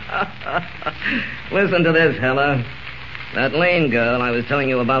 Listen to this, Heller. That Lane girl I was telling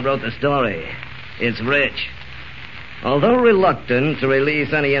you about wrote the story. It's rich. Although reluctant to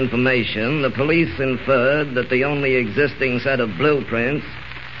release any information, the police inferred that the only existing set of blueprints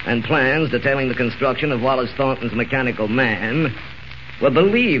and plans detailing the construction of Wallace Thornton's mechanical man were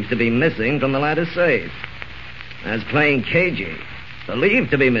believed to be missing from the latter's safe. That's plain cagey.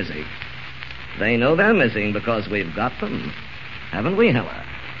 Believed to be missing. They know they're missing because we've got them. Haven't we, Heller?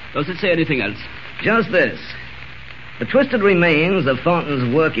 Does it say anything else? Just this. The twisted remains of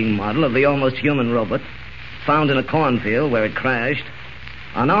Thornton's working model of the almost human robot, found in a cornfield where it crashed,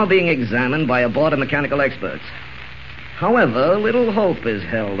 are now being examined by a board of mechanical experts. However, little hope is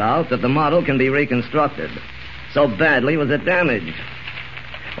held out that the model can be reconstructed. So badly was it damaged.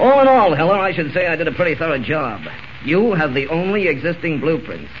 All in all, Heller, I should say I did a pretty thorough job. You have the only existing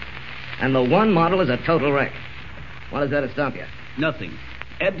blueprints, and the one model is a total wreck. What is there to stop you? Nothing.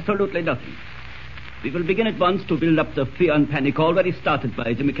 Absolutely nothing. We will begin at once to build up the fear and panic already started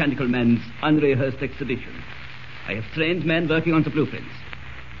by the mechanical man's unrehearsed exhibition. I have trained men working on the blueprints.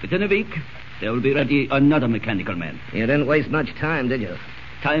 Within a week, there will be ready another mechanical man. You didn't waste much time, did you?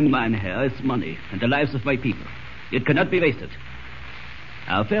 Time, mein Herr, is money, and the lives of my people. It cannot be wasted.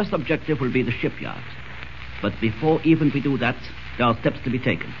 Our first objective will be the shipyard. But before even we do that, there are steps to be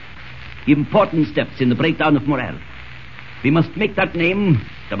taken. Important steps in the breakdown of morale. We must make that name,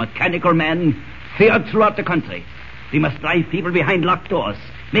 the mechanical man, feared throughout the country. We must drive people behind locked doors,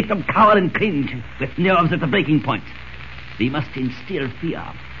 make them cower and cringe with nerves at the breaking point. We must instill fear.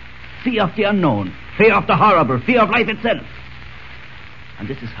 Fear of the unknown, fear of the horrible, fear of life itself. And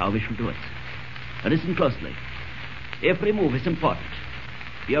this is how we shall do it. Now listen closely. Every move is important.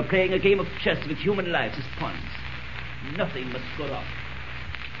 We are playing a game of chess with human lives as pawns. Nothing must go wrong.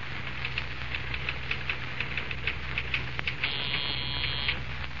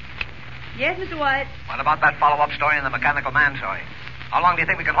 Yes, Mr. White. What about that follow-up story in the mechanical man story? How long do you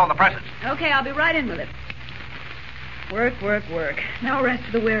think we can hold the presses? Okay, I'll be right in with it. Work. No rest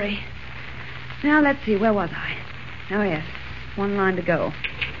for the weary. Now, let's see, where was I? Oh, yes, one line to go.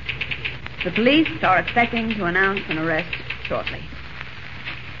 The police are expecting to announce an arrest shortly.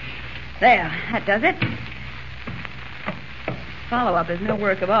 There, that does it. Follow-up is no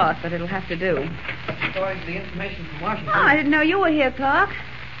work of art, but it'll have to do. According to the information from Washington. Oh, I didn't know you were here, Clark.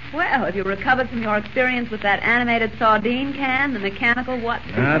 Well, have you recovered from your experience with that animated sardine can, the mechanical what?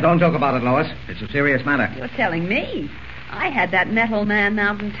 Don't talk about it, Lois. It's a serious matter. You're telling me. I had that metal man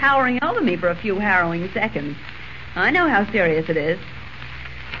mountain towering over me for a few harrowing seconds. I know how serious it is.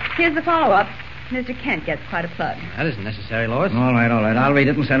 Here's the follow-up. Mr. Kent gets quite a plug. That isn't necessary, Lois. All right. I'll read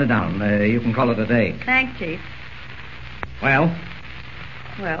it and send it down. You can call it a day. Thanks, Chief. Well,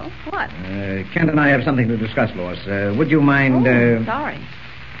 what? Kent and I have something to discuss, Lois. Would you mind... Sorry.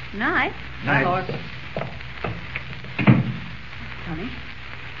 Night. Night, Lois. Tony,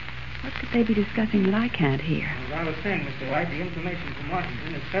 what could they be discussing that I can't hear? As I was saying, Mr. White, the information from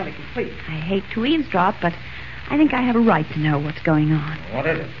Washington is fairly complete. I hate to eavesdrop, but I think I have a right to know what's going on. What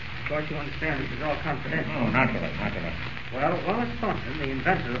is it? Of course, you understand this is all confidential. Oh, naturally. Well, Wallace Thornton, the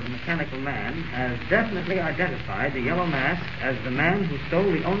inventor of the mechanical man, has definitely identified the yellow mask as the man who stole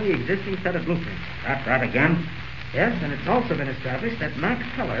the only existing set of blueprints. That again? Yes, and it's also been established that Max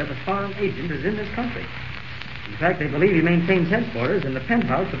Heller, the foreign agent, is in this country. In fact, they believe he maintains headquarters in the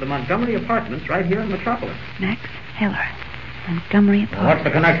penthouse of the Montgomery Apartments right here in Metropolis. Max Heller, Montgomery Apartments. What's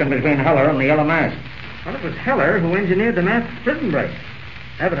the connection between Heller and the yellow mask? Well, it was Heller who engineered the masked prison break.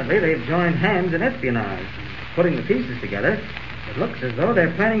 Evidently, they've joined hands in espionage. Putting the pieces together, it looks as though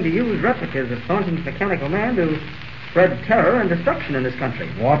they're planning to use replicas of Thornton's mechanical man to spread terror and destruction in this country.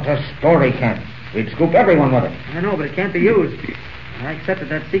 What a story, Kent. We'd scoop everyone with it. I know, but it can't be used. I accepted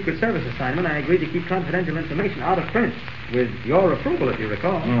that Secret Service assignment. I agreed to keep confidential information out of print. With your approval, if you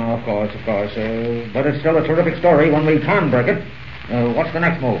recall. Oh, of course. But it's still a terrific story when we can break it. What's the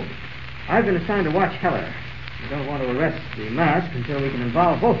next move? I've been assigned to watch Heller. We don't want to arrest the mask until we can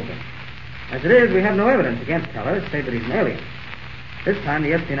involve both of them. As it is, we have no evidence against Heller, save that he's an alien. This time,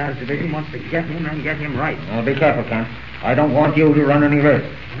 the espionage division wants to get him and get him right. Well, be careful, Kent. I don't want you to run any risk.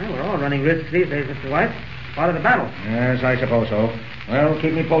 Well, we're all running risks these days, Mr. White. Part of the battle. Yes, I suppose so. Well,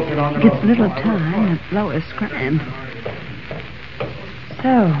 keep me posted on the road. It's little time at Lois crime.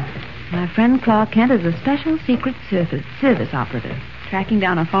 So, my friend Clark Kent is a special secret service operative, tracking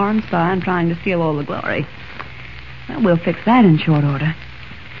down a foreign spy and trying to steal all the glory. Well, we'll fix that in short order.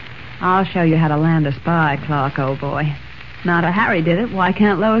 I'll show you how to land a spy, Clark, old boy. Now that Harry did it, why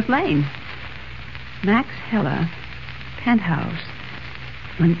can't Lois Lane? Max Heller, penthouse,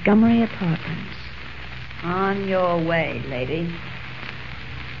 Montgomery Apartments. On your way, lady.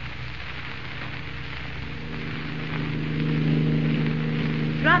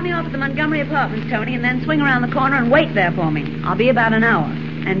 Drop me off at the Montgomery Apartments, Tony, and then swing around the corner and wait there for me. I'll be about an hour.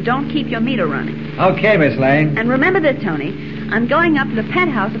 And don't keep your meter running. Okay, Miss Lane. And remember this, Tony. I'm going up to the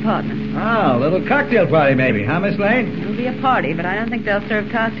penthouse apartment. Oh, a little cocktail party maybe, huh, Miss Lane? It'll be a party, but I don't think they'll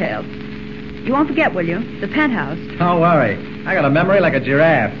serve cocktails. You won't forget, will you? The penthouse. Don't worry. I got a memory like a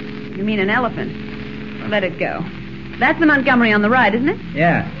giraffe. You mean an elephant? Well, let it go. That's the Montgomery on the right, isn't it?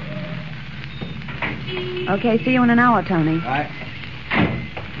 Yeah. Okay, see you in an hour, Tony. All right.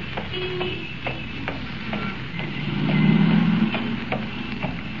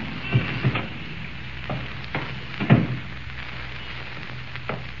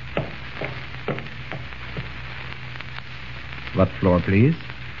 What floor, please?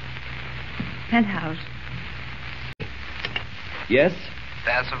 Penthouse. Yes?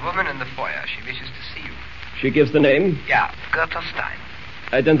 There's a woman in the foyer. She wishes to see you. She gives the name? Yeah, Goethe Stein.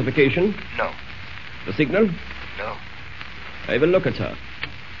 Identification? No. The signal? No. I will look at her.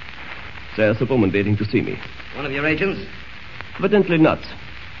 There's a woman waiting to see me. One of your agents? Evidently not.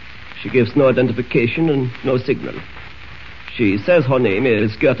 She gives no identification and no signal. She says her name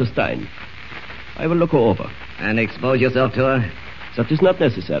is Goethe Stein. I will look her over. And expose yourself to her? That is not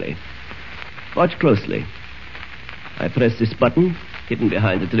necessary. Watch closely. I press this button, hidden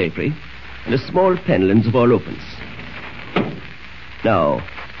behind the drapery, and a small panel in the wall opens. Now,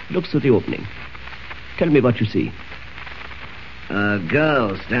 look through the opening. Tell me what you see. A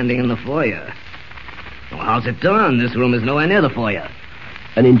girl standing in the foyer. Well, how's it done? This room is nowhere near the foyer.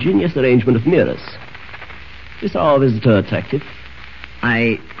 An ingenious arrangement of mirrors. Is our visitor attractive?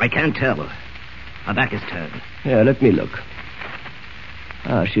 I can't tell. Her back is turned. Here, let me look.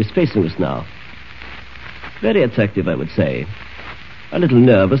 She's facing us now. Very attractive, I would say. A little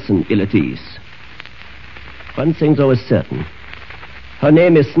nervous and ill at ease. One thing's always certain. Her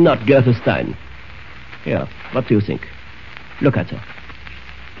name is not Gertha Stein. Here, what do you think? Look at her.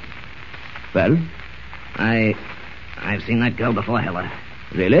 Well? I've seen that girl before, Hella.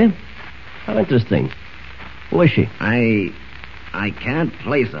 Really? How interesting. Who is she? I can't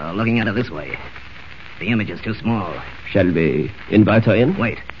place her looking at her this way. The image is too small. Shall we invite her in?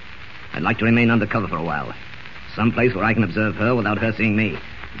 Wait. I'd like to remain undercover for a while. Someplace where I can observe her without her seeing me.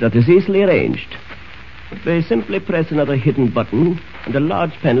 That is easily arranged. They simply press another hidden button, and a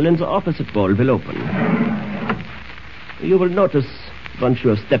large panel in the opposite wall will open. You will notice, once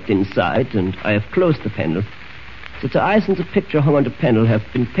you have stepped inside, and I have closed the panel, that the eyes in the picture hung on the panel have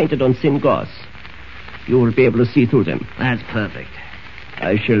been painted on thin gauze. You will be able to see through them. That's perfect.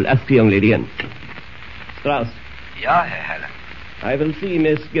 I shall ask the young lady in. Strauss. Ja, Herr Heller. I will see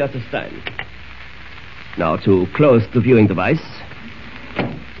Miss Gertha Stein. Now, to close the viewing device,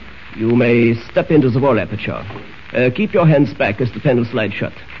 you may step into the wall aperture. Keep your hands back as the panel slides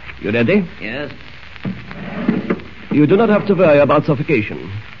shut. You ready? Yes. You do not have to worry about suffocation.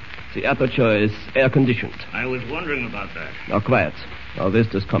 The aperture is air-conditioned. I was wondering about that. Now, quiet. Our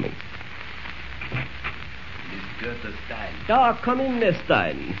visitor's coming. Miss Gertha Stein. Come in, Miss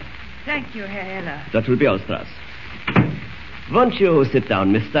Stein. Thank you, Herr Heller. That will be all, Strauss. Won't you sit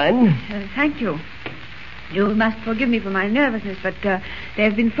down, Miss Stein? Thank you. You must forgive me for my nervousness, but they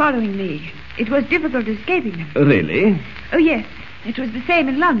have been following me. It was difficult escaping them. Really? Oh, yes. It was the same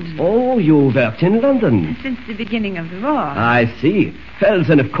in London. Oh, you worked in London? Since the beginning of the war. I see. Well,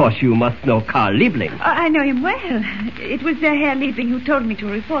 then, of course, you must know Carl Liebling. I know him well. It was Herr Liebling who told me to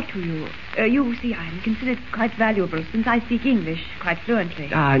report to you. You see, I am considered quite valuable since I speak English quite fluently.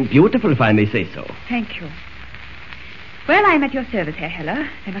 And beautiful, if I may say so. Thank you. Well, I am at your service, Herr Heller.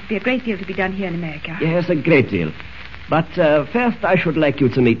 There must be a great deal to be done here in America. Yes, a great deal. But first, I should like you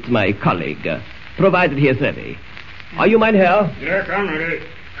to meet my colleague, provided he is ready. Are you mine, Herr? Yes, I'm ready.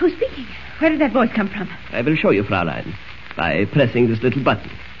 Who's speaking? Where did that voice come from? I will show you, Fraulein, by pressing this little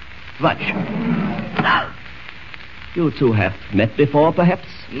button. Watch. You two have met before, perhaps?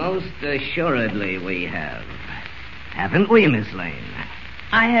 Most assuredly we have. Haven't we, Miss Lane?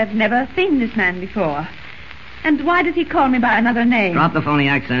 I have never seen this man before. And why does he call me by another name? Drop the phony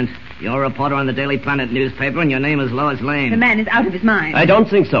accent. You're a reporter on the Daily Planet newspaper, and your name is Lois Lane. The man is out of his mind. I don't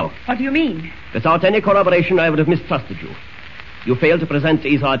think so. What do you mean? Without any corroboration, I would have mistrusted you. You failed to present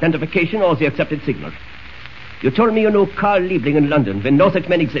either identification or the accepted signal. You told me you knew Carl Liebling in London when no such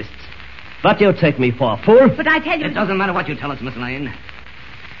man exists. What do you take me for, a fool? But I tell you... It doesn't matter what you tell us, Miss Lane.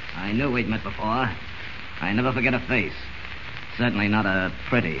 I knew we'd met before. I never forget a face. Certainly not a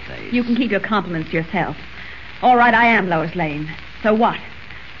pretty face. You can keep your compliments to yourself. All right, I am Lois Lane. So what?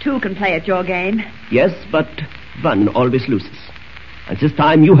 Two can play at your game. Yes, but one always loses. And this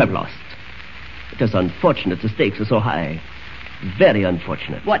time you have lost. It is unfortunate the stakes are so high. Very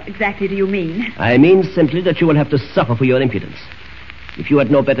unfortunate. What exactly do you mean? I mean simply that you will have to suffer for your impudence. If you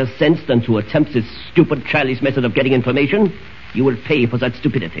had no better sense than to attempt this stupid, childish method of getting information, you will pay for that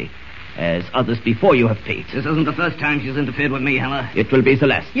stupidity, as others before you have paid. This isn't the first time she's interfered with me, Hella. It will be the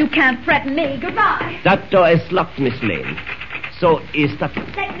last. You can't threaten me. Goodbye. That door is locked, Miss Lane. So is that...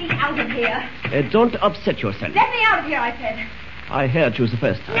 Let me out of here. Don't upset yourself. Let me out of here, I said. I heard you the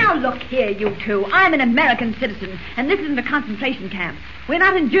first time. Now look here, you two. I'm an American citizen, and this isn't a concentration camp. We're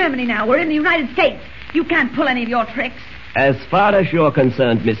not in Germany now. We're in the United States. You can't pull any of your tricks. As far as you're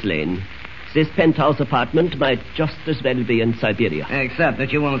concerned, Miss Lane, this penthouse apartment might just as well be in Siberia. Except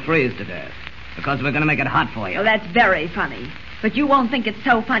that you won't freeze to death, because we're going to make it hot for you. Well, that's very funny. But you won't think it's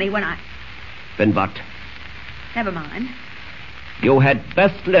so funny when I... Then what? Never mind. You had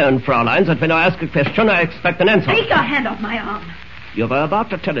best learn, Fraulein, that when I ask a question, I expect an answer. Take your hand off my arm. You were about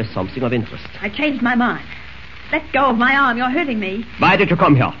to tell us something of interest. I changed my mind. Let go of my arm. You're hurting me. Why did you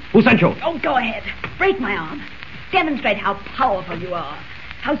come here? Who sent you? Oh, go ahead. Break my arm. Demonstrate how powerful you are.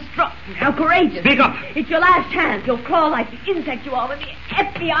 How strong, how courageous. Speak up. It's your last chance. You'll crawl like the insect you are when the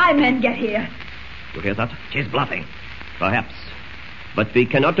FBI men get here. You hear that? She's bluffing. Perhaps. But we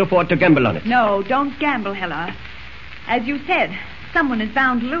cannot afford to gamble on it. No, don't gamble, Hella. As you said, someone is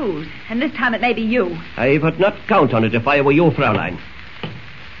bound to lose, and this time it may be you. I would not count on it if I were you, Fraulein.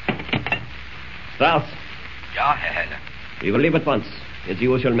 Strauss. Ja, Herr Heller. We will leave at once, in the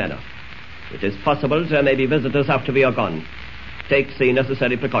usual manner. It is possible there may be visitors after we are gone. Take the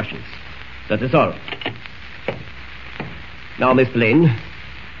necessary precautions. That is all. Now, Miss Blaine,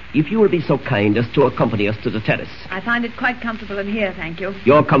 if you will be so kind as to accompany us to the terrace. I find it quite comfortable in here, thank you.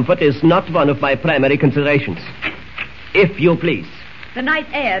 Your comfort is not one of my primary considerations. If you please. The night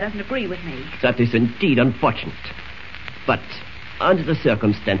air doesn't agree with me. That is indeed unfortunate. But under the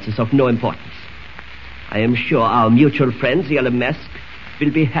circumstances of no importance, I am sure our mutual friend, the Yellow Mask,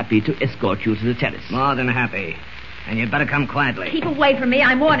 will be happy to escort you to the terrace. More than happy. And you'd better come quietly. Keep away from me,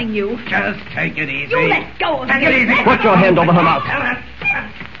 I'm warning you. Just take it easy. You let go of me. Take it easy. Put your hand over her mouth.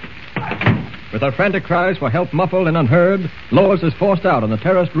 With her frantic cries for help muffled and unheard, Lois is forced out on the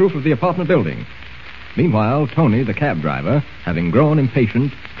terraced roof of the apartment building. Meanwhile, Tony, the cab driver, having grown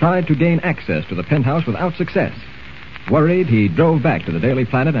impatient, tried to gain access to the penthouse without success. Worried, he drove back to the Daily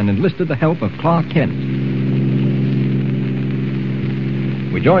Planet and enlisted the help of Clark Kent.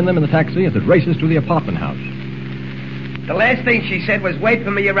 We join them in the taxi as it races to the apartment house. The last thing she said was, wait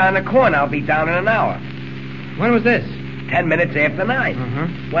for me around the corner. I'll be down in an hour. When was this? 10 minutes after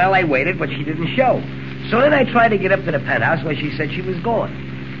 9. Well, I waited, but she didn't show. So then I tried to get up to the penthouse where she said she was going.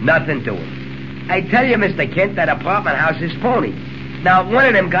 Nothing doing. I tell you, Mr. Kent, that apartment house is phony. Now, one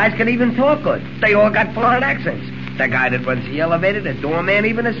of them guys can even talk good. They all got foreign accents. The guy that runs the elevator, the doorman,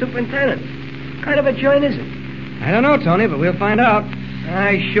 even the superintendent. What kind of a joint is it? I don't know, Tony, but we'll find out.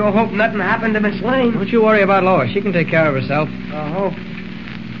 I sure hope nothing happened to Miss Lane. Don't you worry about Lois. She can take care of herself. I hope.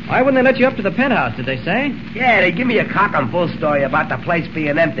 Why wouldn't they let you up to the penthouse, did they say? Yeah, they give me a cock and bull story about the place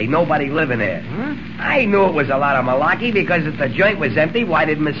being empty, nobody living there. Huh? I knew it was a lot of malarkey because if the joint was empty, why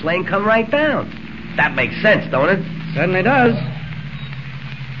did Miss Lane come right down? That makes sense, don't it? Certainly does.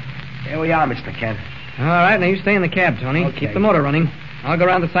 Here we are, Mr. Kent. All right, now you stay in the cab, Tony. Okay. Keep the motor running. I'll go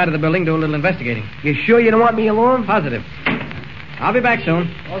around the side of the building, do a little investigating. You sure you don't want me along? Positive. I'll be back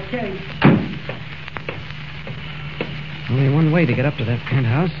soon. Okay. Only one way to get up to that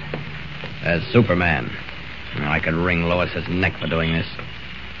penthouse. As Superman. I could wring Lois's neck for doing this.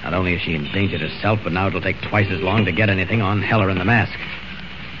 Not only has she endangered herself, but now it'll take twice as long to get anything on Heller and the Mask.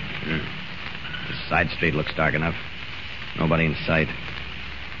 This side street looks dark enough. Nobody in sight.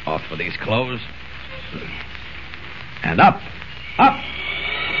 Off with these clothes. And up! Up!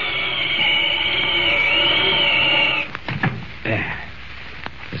 There.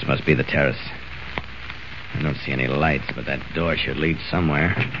 This must be the terrace. I don't see any lights, but that door should lead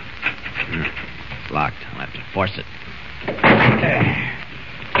somewhere. It's locked. I'll have to force it. There.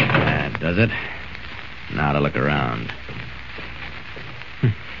 That does it. Now to look around.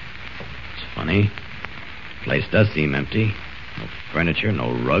 It's funny. The place does seem empty. No furniture,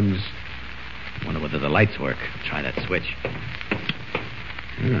 no rugs. I wonder whether the lights work. Try that switch.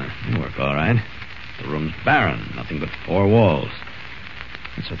 They work all right. The room's barren. Nothing but four walls.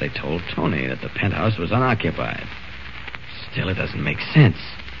 That's what they told Tony, that the penthouse was unoccupied. Still, it doesn't make sense.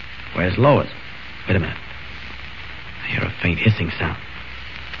 Where's Lois? Wait a minute. I hear a faint hissing sound.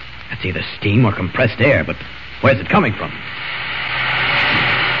 That's either steam or compressed air, but where's it coming from?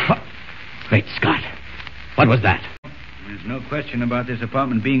 What? Great Scott. What was that? There's no question about this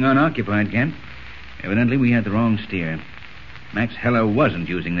apartment being unoccupied, Kent. Evidently, we had the wrong steer. Max Heller wasn't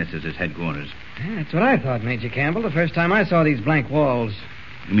using this as his headquarters. Yeah, that's what I thought, Major Campbell, the first time I saw these blank walls.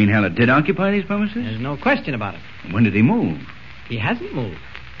 You mean Heller did occupy these premises? There's no question about it. When did he move? He hasn't moved.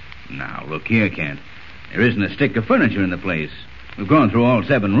 Now, look here, Kent. There isn't a stick of furniture in the place. We've gone through all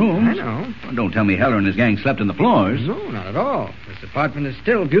 7 rooms. I know. Well, don't tell me Heller and his gang slept on the floors. No, not at all. This apartment is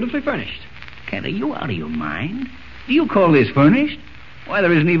still beautifully furnished. Kent, are you out of your mind? Do you call this furnished? Why,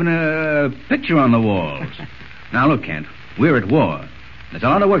 there isn't even a picture on the walls. Now, look, Kent, we're at war. There's a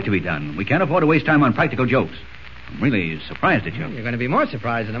lot of work to be done. We can't afford to waste time on practical jokes. I'm really surprised at you. You're going to be more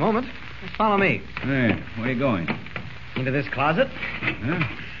surprised in a moment. Just follow me. Hey, where are you going? Into this closet. Huh?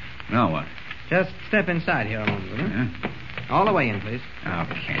 Now what? Just step inside here a moment, will you? Yeah. All the way in, please. Oh,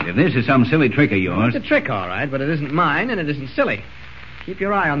 Kent, if this is some silly trick of yours... It's a trick, all right, but it isn't mine and it isn't silly. Keep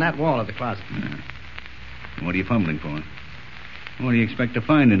your eye on that wall of the closet. Yeah. What are you fumbling for? What do you expect to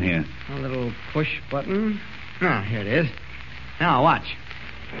find in here? A little push button. Ah, here it is. Now, watch.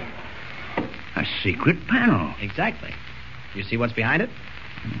 A secret panel. Exactly. You see what's behind it?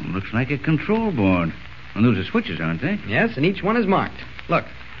 Looks like a control board. Well, those are switches, aren't they? Yes, and each one is marked. Look.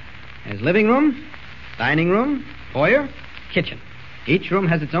 There's living room, dining room, foyer, kitchen. Each room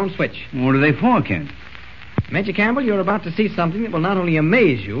has its own switch. What are they for, Kent? Major Campbell, you're about to see something that will not only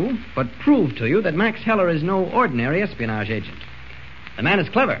amaze you, but prove to you that Max Heller is no ordinary espionage agent. The man is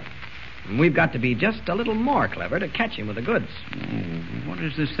clever. And we've got to be just a little more clever to catch him with the goods. Oh, what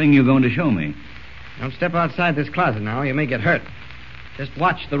is this thing you're going to show me? Don't step outside this closet now. You may get hurt. Just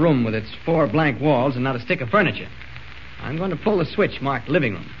watch the room with its 4 blank walls and not a stick of furniture. I'm going to pull the switch marked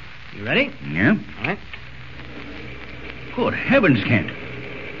living room. You ready? Yeah. All right. Good heavens, Kent.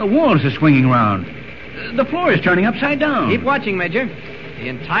 The walls are swinging round. The floor is turning upside down. Keep watching, Major. The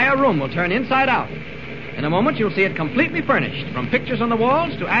entire room will turn inside out. In a moment, you'll see it completely furnished, from pictures on the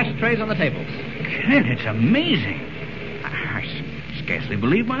walls to ashtrays on the tables. Kent, it's amazing. I scarcely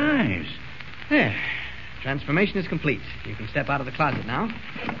believe my eyes. There. Transformation is complete. You can step out of the closet now.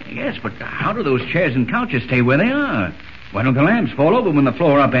 Yes, but how do those chairs and couches stay where they are? Why don't the lamps fall over when the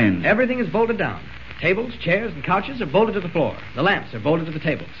floor upends? Everything is bolted down. Tables, chairs, and couches are bolted to the floor. The lamps are bolted to the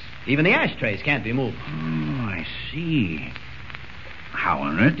tables. Even the ashtrays can't be moved. Oh, I see. How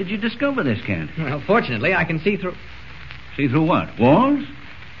on earth did you discover this, Kent? Well, fortunately, I can see through... See through what? Walls?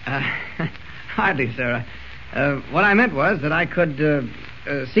 Hardly, sir. What I meant was that I could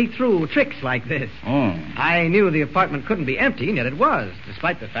see through tricks like this. Oh. I knew the apartment couldn't be empty, and yet it was,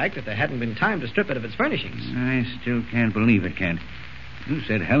 despite the fact that there hadn't been time to strip it of its furnishings. I still can't believe it, Kent. You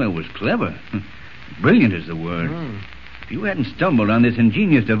said Heller was clever. Brilliant is the word. If you hadn't stumbled on this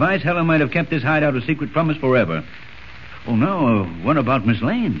ingenious device, Heller might have kept this hideout a secret from us forever. Oh, no. What about Miss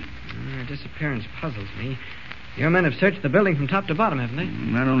Lane? Her disappearance puzzles me. Your men have searched the building from top to bottom, haven't they?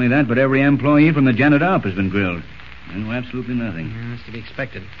 Not only that, but every employee from the janitor up has been grilled. No, absolutely nothing. Yeah, that's to be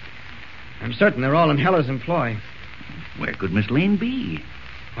expected. I'm certain they're all in Heller's employ. Where could Miss Lane be?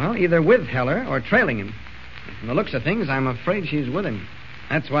 Well, either with Heller or trailing him. From the looks of things, I'm afraid she's with him.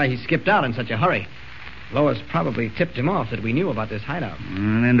 That's why he skipped out in such a hurry. Lois probably tipped him off that we knew about this hideout.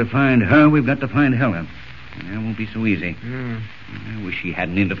 And then to find her, we've got to find Heller. That won't be so easy. I wish she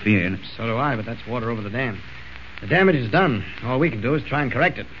hadn't interfered. So do I, but that's water over the dam. The damage is done. All we can do is try and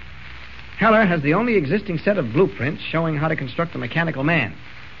correct it. Heller has the only existing set of blueprints showing how to construct a mechanical man.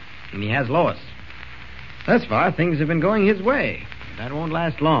 And he has Lois. Thus far, things have been going his way. But that won't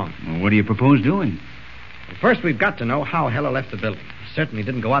last long. Well, what do you propose doing? Well, first, we've got to know how Heller left the building. He certainly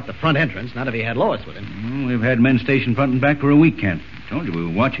didn't go out the front entrance, not if he had Lois with him. Well, we've had men stationed front and back for a week, Kent. I told you we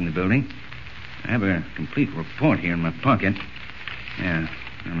were watching the building. I have a complete report here in my pocket. Yeah,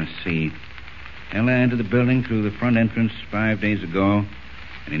 let me see. Heller entered the building through the front entrance 5 days ago,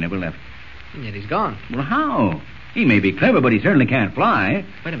 and he never left. And yet he's gone. Well, how? He may be clever, but he certainly can't fly.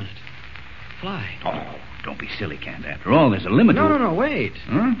 Wait a minute. Fly? Oh, don't be silly, Kent. After all, there's a limit to... No, wait.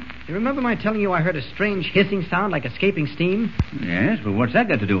 Huh? You remember my telling you I heard a strange hissing sound like escaping steam? Yes, but what's that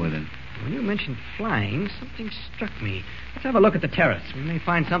got to do with it? When you mentioned flying, something struck me. Let's have a look at the terrace. We may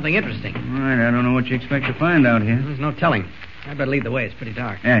find something interesting. All right, I don't know what you expect to find out here. There's no telling. I better lead the way. It's pretty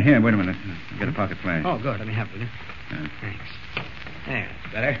dark. Yeah, here, wait a minute. I'll get a pocket flash. Oh, good. Let me have it, will you? Thanks. There,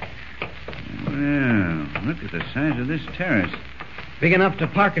 that's better. Well, look at the size of this terrace. Big enough to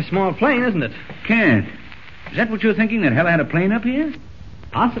park a small plane, isn't it? Kent, is that what you're thinking, that Heller had a plane up here?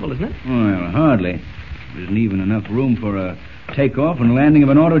 Possible, isn't it? Well, hardly. There isn't even enough room for a takeoff and landing of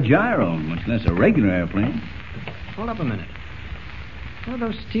an autogyro, much less a regular airplane. Hold up a minute. What are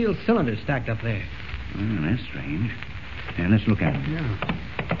those steel cylinders stacked up there? Oh, that's strange. Yeah, let's look at them. Yeah.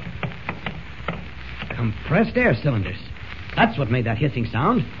 Compressed air cylinders. That's what made that hissing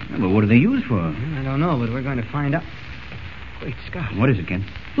sound. Yeah, but what are they used for? I don't know, but we're going to find out. Great Scott. What is it, Kent?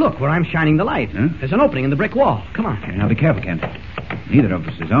 Look, where I'm shining the light. Huh? There's an opening in the brick wall. Come on. Okay, now be careful, Kent. Neither of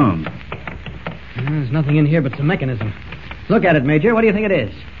us is armed. There's nothing in here but some mechanism. Look at it, Major. What do you think it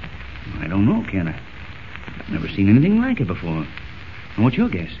is? I don't know, Kent. I've never seen anything like it before. What's your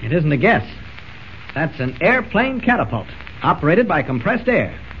guess? It isn't a guess. That's an airplane catapult, operated by compressed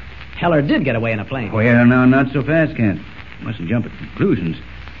air. Heller did get away in a plane. Well, now, not so fast, Kent. Mustn't jump at conclusions.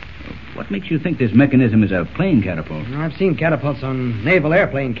 What makes you think this mechanism is a plane catapult? I've seen catapults on naval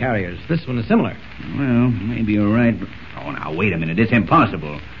airplane carriers. This one is similar. Well, maybe you're right, but... Oh, now, wait a minute. It's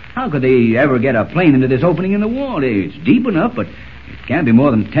impossible. How could they ever get a plane into this opening in the wall? It's deep enough, but it can't be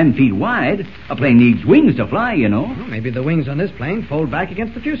more than 10 feet wide. A plane needs wings to fly, you know. Well, maybe the wings on this plane fold back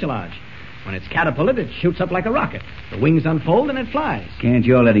against the fuselage. When it's catapulted, it shoots up like a rocket. The wings unfold and it flies. Kent,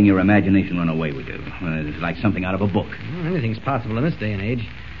 you're letting your imagination run away with you. It's like something out of a book. Well, anything's possible in this day and age.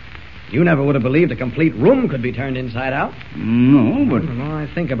 You never would have believed a complete room could be turned inside out. No, but... The more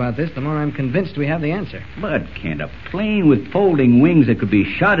I think about this, the more I'm convinced we have the answer. But can't a plane with folding wings that could be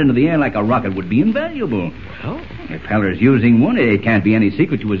shot into the air like a rocket would be invaluable? Well... If Heller's using one, it can't be any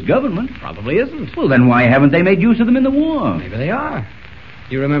secret to his government. Probably isn't. Well, then why haven't they made use of them in the war? Maybe they are.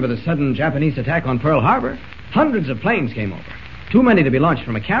 You remember the sudden Japanese attack on Pearl Harbor? Hundreds of planes came over. Too many to be launched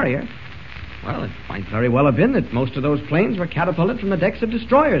from a carrier. Well, it might very well have been that most of those planes were catapulted from the decks of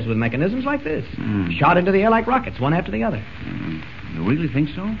destroyers with mechanisms like this. Shot into the air like rockets, one after the other. You really think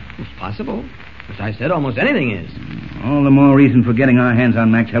so? It's possible. As I said, almost anything is. All the more reason for getting our hands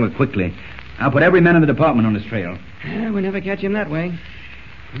on Max Heller quickly. I'll put every man in the department on his trail. We never catch him that way.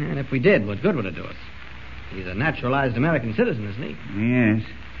 And if we did, what good would it do us? He's a naturalized American citizen, isn't he? Yes.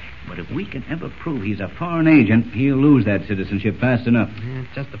 But if we can ever prove he's a foreign agent, he'll lose that citizenship fast enough. Yeah,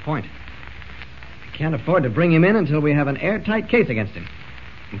 that's just the point. We can't afford to bring him in until we have an airtight case against him.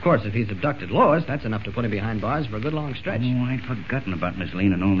 Of course, if he's abducted Lois, that's enough to put him behind bars for a good long stretch. Oh, I'd forgotten about Miss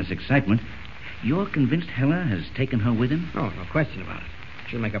Lane and all this excitement. You're convinced Heller has taken her with him? Oh, no question about it.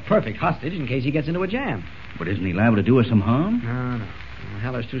 She'll make a perfect hostage in case he gets into a jam. But isn't he liable to do her some harm? No.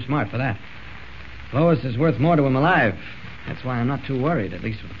 Heller's too smart for that. Lois is worth more to him alive. That's why I'm not too worried, at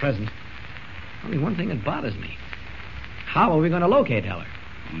least for the present. Only one thing that bothers me. How are we going to locate Heller?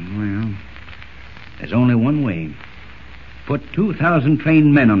 Well, there's only one way. Put 2,000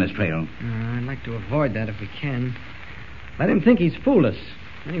 trained men on his trail. I'd like to avoid that if we can. Let him think he's fooled us.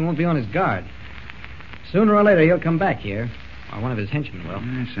 Then he won't be on his guard. Sooner or later, he'll come back here. Or one of his henchmen will.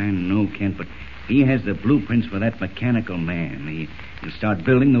 Yes, I know, Kent, but he has the blueprints for that mechanical man. He'll start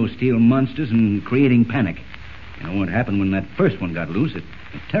building those steel monsters and creating panic. You know what happened when that first one got loose? It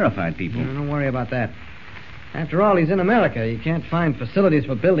terrified people. No, don't worry about that. After all, he's in America. You can't find facilities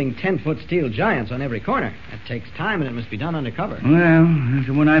for building 10-foot steel giants on every corner. That takes time, and it must be done undercover. Well,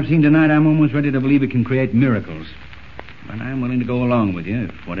 after what I've seen tonight, I'm almost ready to believe it can create miracles. But I'm willing to go along with you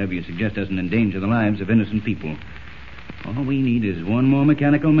if whatever you suggest doesn't endanger the lives of innocent people. All we need is one more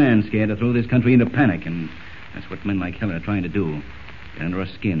mechanical man scared to throw this country into panic, and that's what men like Heller are trying to do. Get under our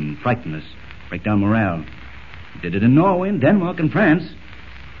skin, frighten us, break down morale. Did it in Norway and Denmark and France.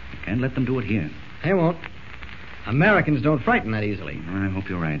 You can't let them do it here. They won't. Americans don't frighten that easily. I hope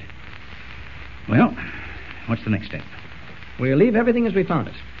you're right. Well, what's the next step? We'll leave everything as we found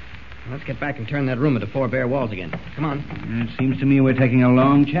it. Let's get back and turn that room into 4 bare walls again. Come on. It seems to me we're taking a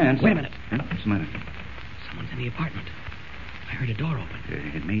long chance. Wait a minute. What's the matter? Someone's in the apartment. I heard a door open.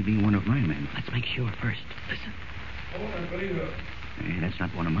 It may be one of my men. Let's make sure first. Listen. That's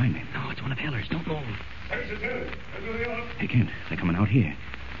not one of my men. No, it's one of Heller's. Don't move. Hey, Kent, they're coming out here.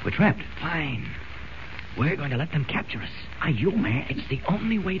 We're trapped. Fine. We're going to let them capture us. Are you mad? It's the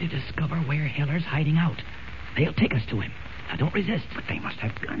only way to discover where Heller's hiding out. They'll take us to him. Now, don't resist. But they must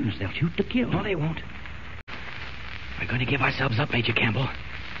have guns. They'll shoot to kill. No, they won't. We're going to give ourselves up, Major Campbell.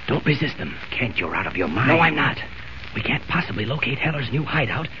 Don't resist them. Kent, you're out of your mind. No, I'm not. We can't possibly locate Heller's new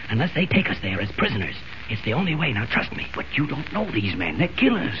hideout unless they take us there as prisoners. It's the only way. Now, trust me. But you don't know these men. They're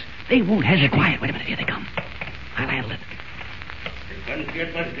killers. They won't hesitate. Quiet. Wait a minute. Here they come. I'll handle it.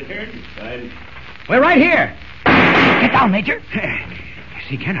 We're right here. Get down, Major.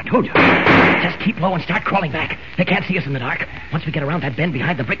 See, Ken, I told you. Just keep low and start crawling back. They can't see us in the dark. Once we get around that bend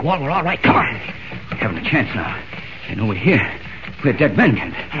behind the brick wall, we're all right. Come on. We haven't a chance now. They know we're here. We're dead men,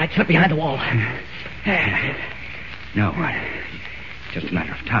 Kent. All right, slip behind the wall. Now what? Just a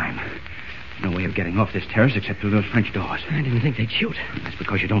matter of time. No way of getting off this terrace except through those French doors. I didn't think they'd shoot. That's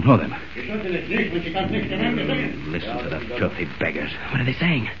because you don't know them. Listen to the filthy beggars. What are they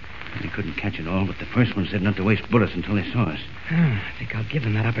saying? They couldn't catch it all, but the first one said not to waste bullets until they saw us. I think I'll give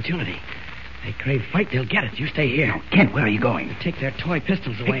them that opportunity. They crave fight, they'll get it. You stay here. Now, Kent, where are you going? Take their toy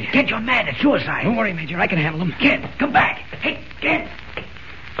pistols away. Hey, Kent, you're mad. It's suicide. Don't worry, Major. I can handle them. Kent, come back. Hey, Kent.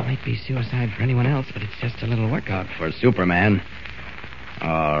 Might be suicide for anyone else, but it's just a little workout. For Superman.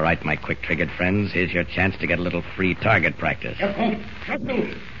 All right, my quick-triggered friends. Here's your chance to get a little free target practice.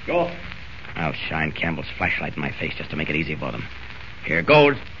 Go. I'll shine Campbell's flashlight in my face just to make it easy for them. Here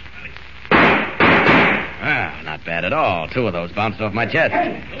goes. Not bad at all. 2 of those bounced off my chest.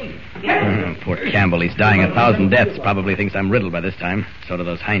 Poor Campbell, he's dying 1,000 deaths. Probably thinks I'm riddled by this time. So do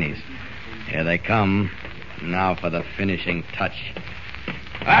those heinies. Here they come. Now for the finishing touch.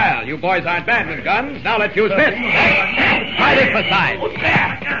 Well, you boys aren't bad with guns. Now let's use this. Try this for size.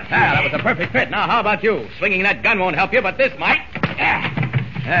 That was a perfect fit. Now, how about you? Swinging that gun won't help you, but this might.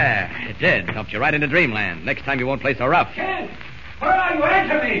 It did. Helped you right into dreamland. Next time you won't play so rough. Ken, where are you?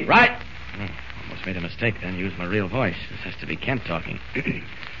 Answer me. Right. Almost made a mistake then. Used my real voice. This has to be Kent talking.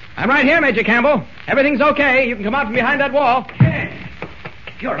 I'm right here, Major Campbell. Everything's okay. You can come out from behind that wall. Ken,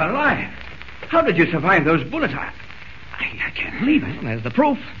 you're alive. How did you survive those bullets? I can't believe it. Well, there's the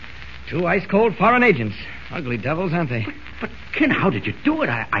proof. 2 ice-cold foreign agents. Ugly devils, aren't they? But Ken, how did you do it?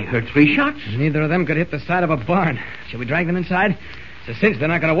 I heard 3 shots. Neither of them could hit the side of a barn. Shall we drag them inside? It's a cinch they're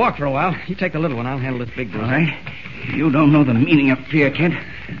not going to walk for a while. You take the little one. I'll handle this big one. All right. You don't know the meaning of fear, Kent.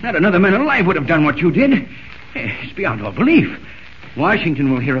 Not another man alive would have done what you did. It's beyond all belief.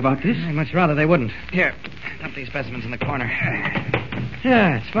 Washington will hear about this. I'd much rather they wouldn't. Here, dump these specimens in the corner.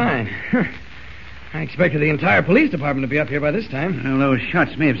 Yeah, it's fine. I expected the entire police department to be up here by this time. Well, those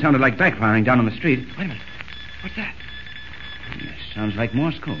shots may have sounded like backfiring down on the street. Wait a minute. What's that? Yes, sounds like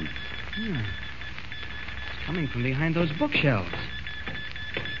Morse code. Yeah. It's coming from behind those bookshelves.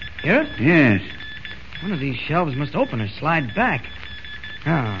 Hear it? Yes. One of these shelves must open or slide back.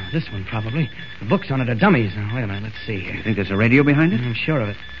 Ah, this one probably. The books on it are dummies. Now, wait a minute. Let's see here. You think there's a radio behind it? I'm sure of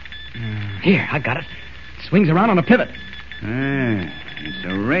it. Here, I got it. It swings around on a pivot. It's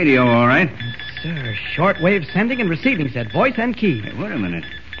a radio, all right. Sir, shortwave sending and receiving set, voice and key. Hey, wait a minute.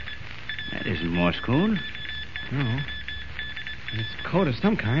 That isn't Morse code. No. It's code of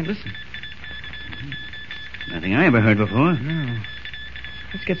some kind. Listen. Nothing I ever heard before. No.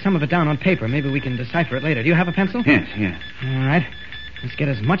 Let's get some of it down on paper. Maybe we can decipher it later. Do you have a pencil? Yes, here. All right. Let's get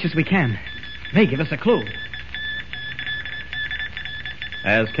as much as we can. May give us a clue.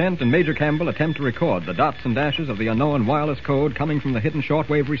 As Kent and Major Campbell attempt to record the dots and dashes of the unknown wireless code coming from the hidden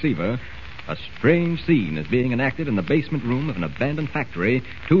shortwave receiver, a strange scene is being enacted in the basement room of an abandoned factory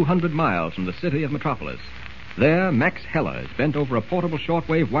 200 miles from the city of Metropolis. There, Max Heller is bent over a portable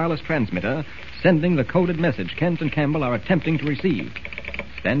shortwave wireless transmitter, sending the coded message Kent and Campbell are attempting to receive.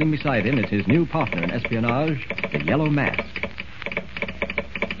 Standing beside him is his new partner in espionage, the Yellow Mask.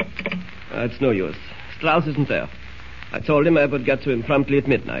 It's no use. Strauss isn't there. I told him I would get to him promptly at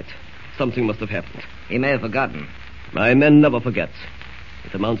midnight. Something must have happened. He may have forgotten. My men never forget.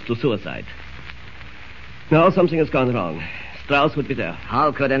 It amounts to suicide. No, something has gone wrong. Strauss would be there.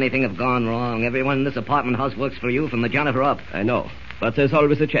 How could anything have gone wrong? Everyone in this apartment house works for you, from the janitor up. I know, but there's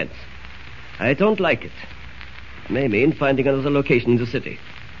always a chance. I don't like it. It may mean finding another location in the city.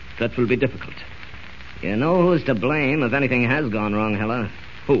 That will be difficult. You know who's to blame if anything has gone wrong, Heller?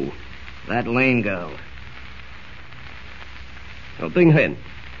 Who? That Lane girl. I'll bring her in.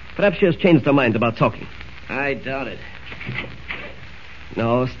 Perhaps she has changed her mind about talking. I doubt it.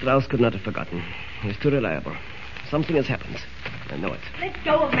 No, Strauss could not have forgotten. He's too reliable. Something has happened. I know it. Let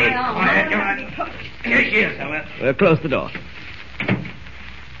go of my arm. Here she is, Heller. Close the door.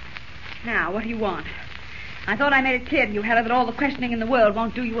 Now, what do you want? I thought I made it clear to you, Heller, that all the questioning in the world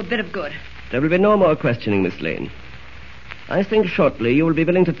won't do you a bit of good. There will be no more questioning, Miss Lane. I think shortly you will be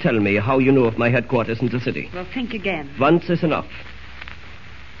willing to tell me how you knew of my headquarters in the city. Well, think again. Once is enough.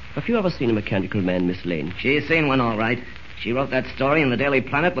 Have you ever seen a mechanical man, Miss Lane? She's seen one, all right. She wrote that story in the Daily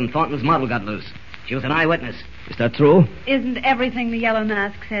Planet when Thornton's model got loose. She was an eyewitness. Is that true? Isn't everything the Yellow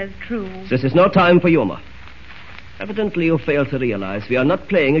Mask says true? This is no time for humor. Evidently you fail to realize we are not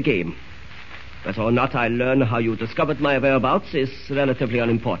playing a game. Whether or not I learn how you discovered my whereabouts is relatively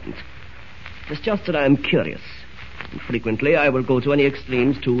unimportant. It's just that I am curious. And frequently I will go to any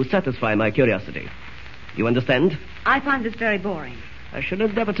extremes to satisfy my curiosity. You understand? I find this very boring. I should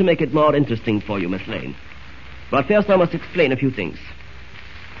endeavor to make it more interesting for you, Miss Lane. But first I must explain a few things.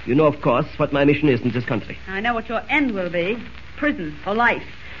 You know, of course, what my mission is in this country. I know what your end will be. Prison for life.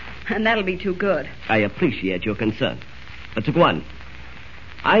 And that'll be too good. I appreciate your concern. But to go on.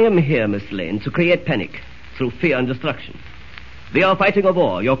 I am here, Miss Lane, to create panic through fear and destruction. We are fighting a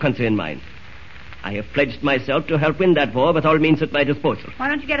war, your country and mine. I have pledged myself to help win that war with all means at my disposal. Why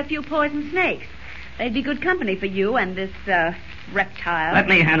don't you get a few poison snakes? They'd be good company for you and this, reptile. Let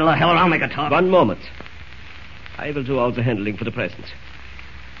me handle her, Heller. I'll make her talk. One moment. I will do all the handling for the present.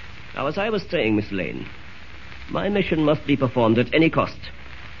 Now, as I was saying, Miss Lane, my mission must be performed at any cost.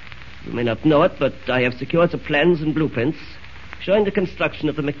 You may not know it, but I have secured the plans and blueprints showing the construction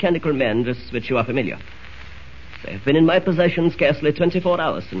of the mechanical man with which you are familiar. They have been in my possession scarcely 24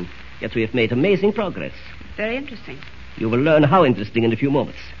 hours, and yet we have made amazing progress. Very interesting. You will learn how interesting in a few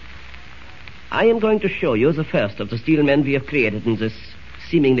moments. I am going to show you the first of the steel men we have created in this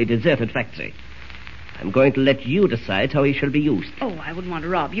seemingly deserted factory. I'm going to let you decide how he shall be used. Oh, I wouldn't want to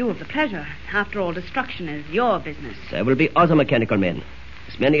rob you of the pleasure. After all, destruction is your business. There will be other mechanical men,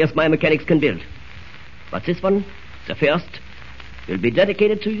 as many as my mechanics can build. But this one, the first, will be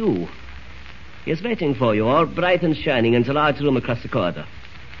dedicated to you. He is waiting for you, all bright and shining, in the large room across the corridor.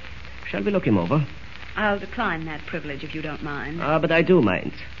 Shall we look him over? I'll decline that privilege if you don't mind. But I do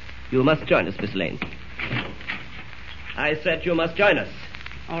mind. You must join us, Miss Lane. I said you must join us.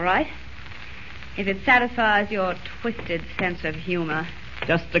 All right. If it satisfies your twisted sense of humor.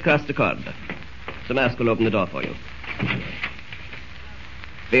 Just across the corridor. The mask will open the door for you.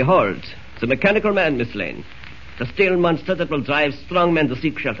 Behold, the mechanical man, Miss Lane. The steel monster that will drive strong men to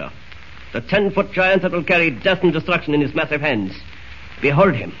seek shelter. The 10-foot giant that will carry death and destruction in his massive hands.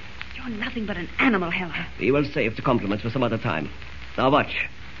 Behold him. You're nothing but an animal, Heller. We will save the compliments for some other time. Now watch,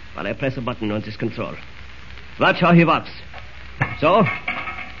 while I press a button on this control. Watch how he walks. So.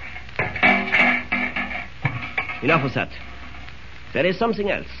 Enough of that. There is something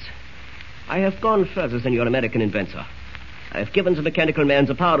else. I have gone further than your American inventor. I have given the mechanical man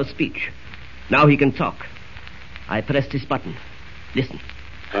the power of speech. Now he can talk. I press this button. Listen.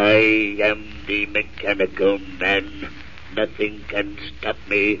 I am the mechanical man. Nothing can stop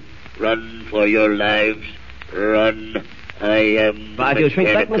me. Run for your lives. Run. I am Why do you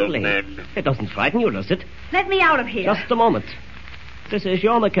shrink back, Miss Lane? man. It doesn't frighten you, does it? Let me out of here. Just a moment. This is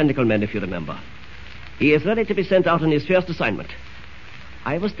your mechanical man, if you remember. He is ready to be sent out on his first assignment.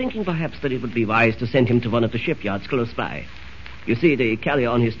 I was thinking perhaps that it would be wise to send him to one of the shipyards close by. You see, the carrier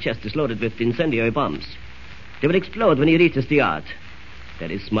on his chest is loaded with incendiary bombs. They will explode when he reaches the yard.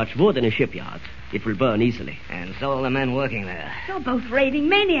 There is much wood in a shipyard. It will burn easily. And so are the men working there. You're both raving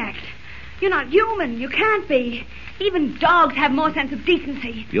maniacs. You're not human. You can't be. Even dogs have more sense of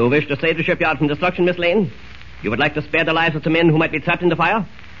decency. You wish to save the shipyard from destruction, Miss Lane? You would like to spare the lives of the men who might be trapped in the fire?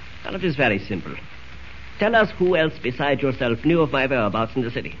 Well, it is very simple. Tell us who else besides yourself knew of my whereabouts in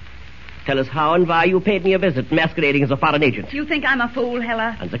the city. Tell us how and why you paid me a visit masquerading as a foreign agent. You think I'm a fool,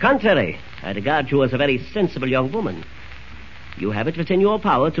 Heller? On the contrary, I regard you as a very sensible young woman. You have it within your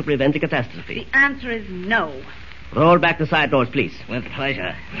power to prevent a catastrophe. The answer is no. Roll back the side doors, please. With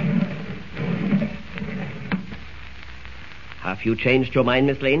pleasure. Have you changed your mind,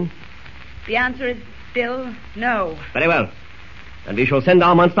 Miss Lane? The answer is still no. Very well. Then we shall send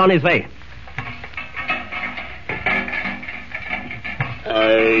our monster on his way.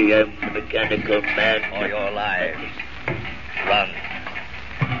 I am the mechanical man. For your lives. Run.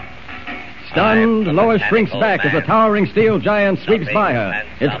 Stunned, Lois shrinks back as the towering steel giant sweeps by her,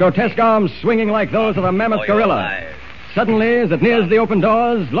 its grotesque arms swinging like those of a mammoth gorilla. Suddenly, as it nears the open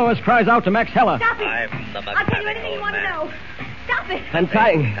doors, Lois cries out to Max Heller. Stop it! I'll tell you anything you want to know. Stop it! I'm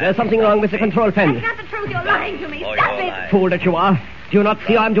trying. There's something wrong with the control pen. That's not the truth. You're lying to me. Stop it! Fool that you are. Do you not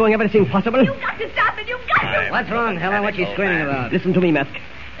see I'm doing everything possible? You've got to stop it. You've got to. What's wrong, Heller? What you screaming about? Listen to me, Mask.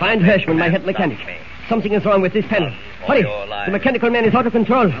 Find Hirschman, my head mechanic. Something is wrong with this pen. Hurry. The mechanical man is out of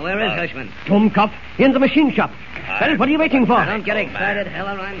control. Well, where is Hirschman? Dummkopf, in the machine shop. Well, what are you waiting for? Don't get excited,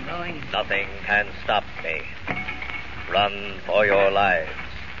 Heller. I'm going. Nothing can stop me. Run for your lives.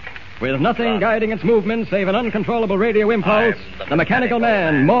 With nothing guiding its movements save an uncontrollable radio impulse, the mechanical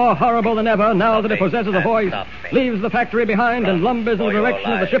man, more horrible than ever now that he possesses a voice, leaves the factory behind and lumbers in the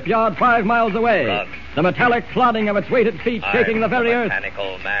direction of the shipyard 5 miles away. The metallic plodding of its weighted feet shaking the very earth.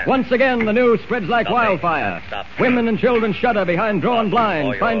 Once again, the news spreads like wildfire. Women and children shudder behind drawn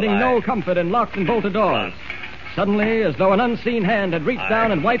blinds, finding no comfort in locked and bolted doors. Suddenly, as though an unseen hand had reached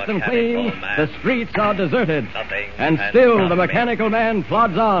down and wiped them clean, the streets are deserted. And still the mechanical man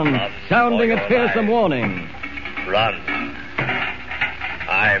plods on, sounding its fearsome warning. Run.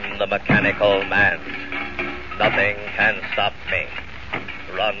 I'm the mechanical man. Nothing can stop me.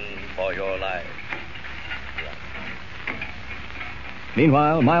 Run for your lives.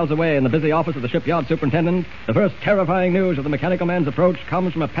 Meanwhile, miles away in the busy office of the shipyard superintendent, the first terrifying news of the mechanical man's approach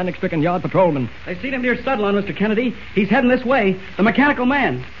comes from a panic-stricken yard patrolman. I seen him near Studlawn, Mr. Kennedy. He's heading this way. The mechanical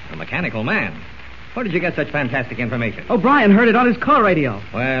man. The mechanical man? Where did you get such fantastic information? O'Brien heard it on his car radio.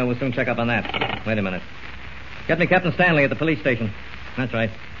 Well, we'll soon check up on that. Wait a minute. Get me Captain Stanley at the police station. That's right.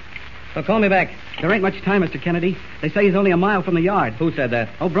 So call me back. There ain't much time, Mr. Kennedy. They say he's only a mile from the yard. Who said that?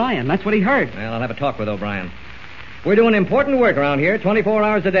 O'Brien. That's what he heard. Well, I'll have a talk with O'Brien. We're doing important work around here 24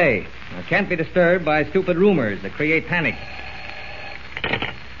 hours a day. I can't be disturbed by stupid rumors that create panic.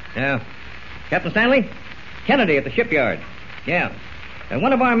 Yeah. Captain Stanley? Kennedy at the shipyard. Yeah. And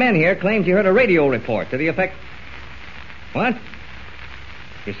one of our men here claims he heard a radio report to the effect... What?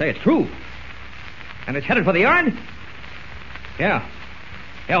 You say it's true? And it's headed for the yard? Yeah.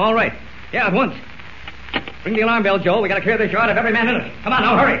 Yeah, all right. Yeah, at once. Ring the alarm bell, Joe. We gotta clear this yard of every man in it. Come on,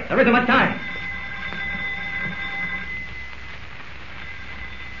 now, hurry. There isn't much time.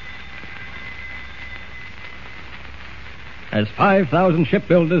 As 5,000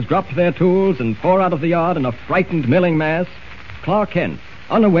 shipbuilders drop their tools and pour out of the yard in a frightened milling mass, Clark Kent,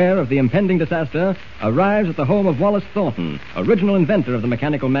 unaware of the impending disaster, arrives at the home of Wallace Thornton, original inventor of the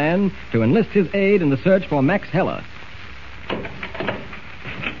mechanical man, to enlist his aid in the search for Max Heller.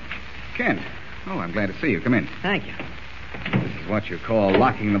 Kent. Oh, I'm glad to see you. Come in. Thank you. This is what you call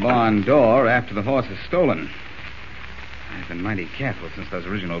locking the barn door after the horse is stolen. I've been mighty careful since those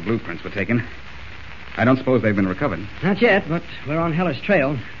original blueprints were taken. I don't suppose they've been recovered. Not yet, but we're on Heller's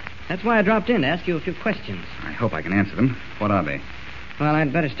trail. That's why I dropped in to ask you a few questions. I hope I can answer them. What are they? Well,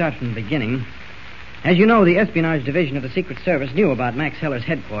 I'd better start from the beginning. As you know, the Espionage Division of the Secret Service knew about Max Heller's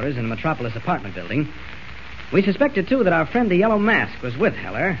headquarters in the Metropolis apartment building. We suspected, too, that our friend the Yellow Mask was with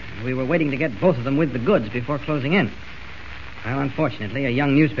Heller, and we were waiting to get both of them with the goods before closing in. Well, unfortunately, a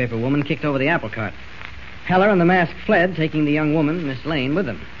young newspaper woman kicked over the apple cart. Heller and the Mask fled, taking the young woman, Miss Lane, with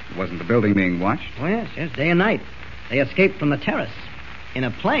them. Wasn't the building being watched? Oh, yes, day and night. They escaped from the terrace in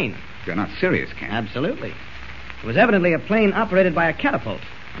a plane. You're not serious, Kent. Absolutely. It was evidently a plane operated by a catapult,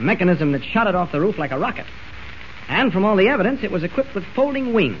 a mechanism that shot it off the roof like a rocket. And from all the evidence, it was equipped with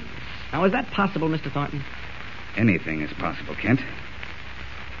folding wings. Now, is that possible, Mr. Thornton? Anything is possible, Kent.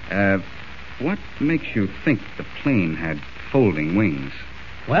 What makes you think the plane had folding wings?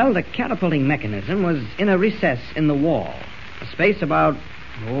 Well, the catapulting mechanism was in a recess in the wall, a space about,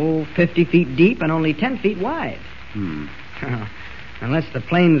 50 feet deep and only 10 feet wide. Unless the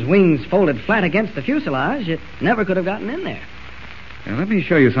plane's wings folded flat against the fuselage, it never could have gotten in there. Now, let me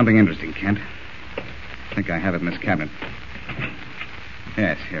show you something interesting, Kent. I think I have it in this cabinet.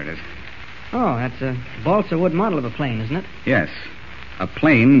 Yes, here it is. Oh, that's a balsa wood model of a plane, isn't it? Yes, a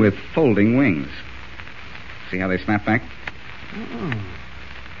plane with folding wings. See how they snap back? Oh.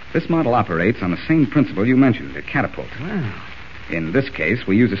 This model operates on the same principle you mentioned, a catapult. Wow. In this case,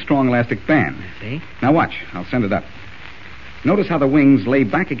 we use a strong elastic band. I see. Now watch. I'll send it up. Notice how the wings lay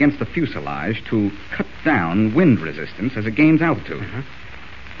back against the fuselage to cut down wind resistance as it gains altitude.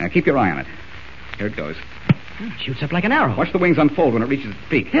 Now keep your eye on it. Here it goes. It shoots up like an arrow. Watch the wings unfold when it reaches its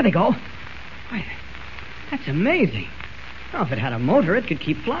peak. There they go. Why, that's amazing. Oh, if it had a motor, it could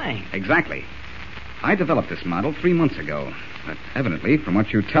keep flying. Exactly. I developed this model 3 months ago. But evidently, from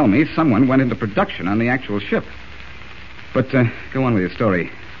what you tell me, someone went into production on the actual ship. But go on with your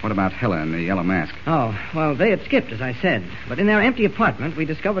story. What about Hella and the yellow mask? Oh, well, they had skipped, as I said. But in their empty apartment, we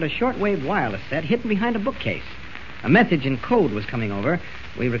discovered a shortwave wireless set hidden behind a bookcase. A message in code was coming over.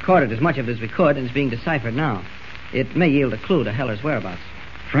 We recorded as much of it as we could, and it's being deciphered now. It may yield a clue to Heller's whereabouts.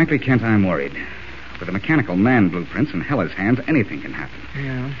 Frankly, Kent, I'm worried. With the mechanical man blueprints in Hella's hands, anything can happen.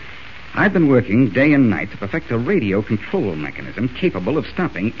 Yeah. I've been working day and night to perfect a radio control mechanism capable of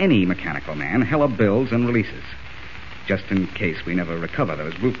stopping any mechanical man Hella builds and releases. Just in case we never recover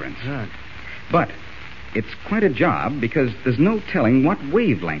those blueprints. Right. But it's quite a job because there's no telling what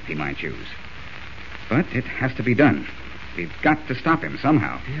wavelength he might use. But it has to be done. We've got to stop him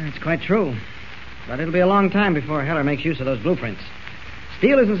somehow. Yeah, it's quite true. But it'll be a long time before Heller makes use of those blueprints.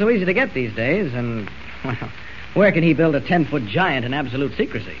 Steel isn't so easy to get these days, and, well, where can he build a 10-foot giant in absolute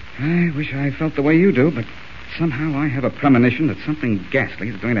secrecy? I wish I felt the way you do, but somehow I have a premonition that something ghastly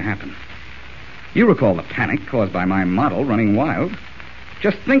is going to happen. You recall the panic caused by my model running wild.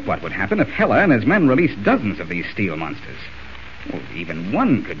 Just think what would happen if Heller and his men released dozens of these steel monsters. Well, even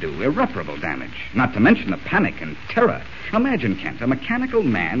one could do irreparable damage, not to mention the panic and terror. Imagine, Kent, a mechanical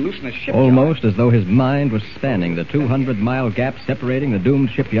man loose in a shipyard. Almost as though his mind was spanning the 200-mile gap separating the doomed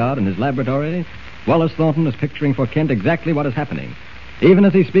shipyard and his laboratory, Wallace Thornton is picturing for Kent exactly what is happening. Even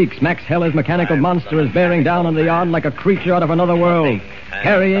as he speaks, Max Heller's mechanical monster is bearing down on the yard like a creature out of another world,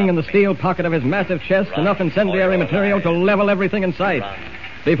 carrying in the steel pocket of his massive chest enough incendiary material to level everything in sight.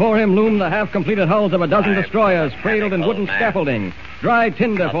 Before him loom the half-completed hulls of a dozen destroyers, cradled in wooden scaffolding, dry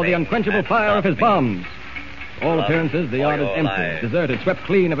tinder for the unquenchable fire of his bombs. To all appearances, the yard is empty, deserted, swept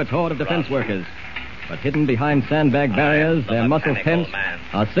clean of its horde of defense workers. But hidden behind sandbag barriers, their muscle tents,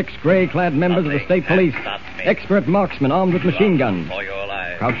 are 6 gray-clad members of the state police, expert marksmen armed with machine guns.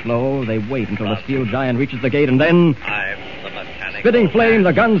 Crouched low, they wait until the steel giant reaches the gate, and then, spitting flame,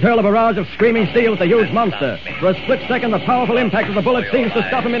 the guns hurl a barrage of screaming steel at the huge monster. For a split second, the powerful impact of the bullet seems to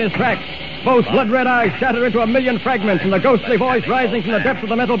stop him in his tracks. Both blood-red eyes shatter into a million fragments, and the ghostly voice rising from the depths of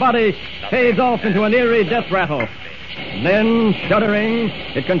the metal body fades off into an eerie death rattle. And then, shuddering,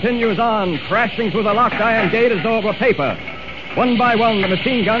 it continues on, crashing through the locked iron gate as though it were paper. One by one, the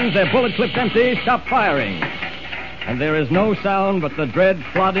machine guns, their bullet clips empty, stop firing. And there is no sound but the dread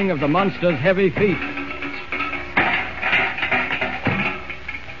plodding of the monster's heavy feet.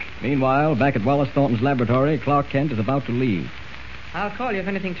 Meanwhile, back at Wallace Thornton's laboratory, Clark Kent is about to leave. I'll call you if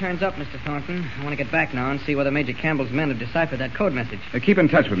anything turns up, Mr. Thornton. I want to get back now and see whether Major Campbell's men have deciphered that code message. Keep in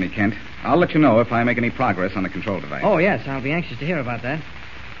touch with me, Kent. I'll let you know if I make any progress on the control device. Oh, yes, I'll be anxious to hear about that.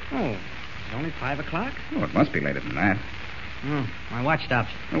 Oh, it's only 5 o'clock? Oh, it must be later than that. Oh, my watch stopped.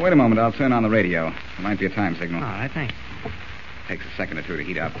 Well, wait a moment. I'll turn on the radio. There might be a time signal. All right, thanks. Takes a second or two to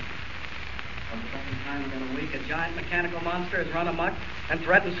heat up. For the second time within a week, a giant mechanical monster has run amok and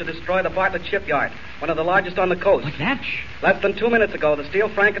threatens to destroy the Bartlett shipyard, one of the largest on the coast. What's that? Less than 2 minutes ago, the steel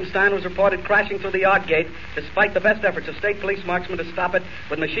Frankenstein was reported crashing through the yard gate, despite the best efforts of state police marksmen to stop it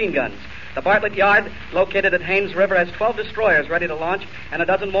with machine guns. The Bartlett yard, located at Haynes River, has 12 destroyers ready to launch and a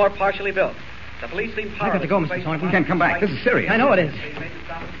dozen more partially built. The police seem powerless. I got to go, Mr. Thornton. Kent, come back. This is serious. I know it is.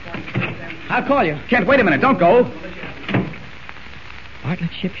 I'll call you. Kent, wait a minute. Don't go.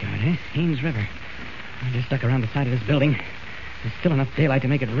 Bartlett shipyard, eh? Haynes River. I just stuck around the side of this building. There's still enough daylight to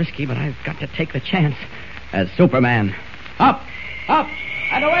make it risky, but I've got to take the chance. As Superman. Up! Up!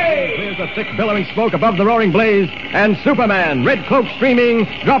 and away! Clears the thick billowing smoke above the roaring blaze, and Superman, red cloak streaming,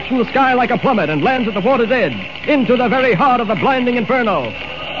 drops from the sky like a plummet and lands at the water's edge, into the very heart of the blinding inferno.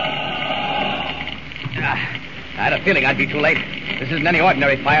 I had a feeling I'd be too late. This isn't any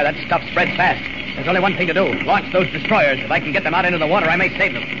ordinary fire. That stuff spreads fast. There's only one thing to do. Launch those destroyers. If I can get them out into the water, I may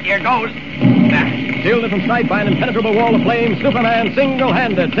save them. Here goes. Shielded from sight by an impenetrable wall of flame, Superman,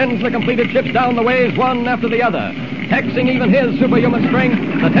 single-handed, sends the completed ships down the waves one after the other. Taxing even his superhuman strength,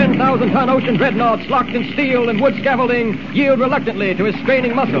 the 10,000-ton ocean dreadnoughts, locked in steel and wood scaffolding, yield reluctantly to his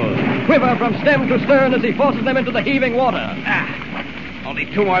straining muscles, quiver from stem to stern as he forces them into the heaving water. Only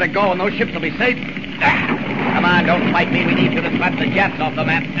 2 more to go, and those ships will be safe. Come on, don't fight me. We need you to slap the Japs off the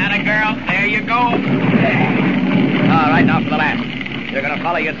map. Atta girl. There you go. All right, now for the last. You're going to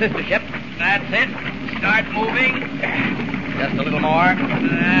follow your sister ship. That's it. Start moving. Just a little more.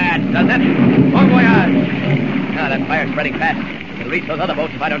 That does it. Bon voyage. Now, that fire's spreading fast. It'll reach those other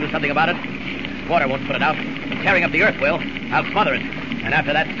boats if I don't do something about it. Water won't put it out. Tearing up the earth will. I'll smother it. And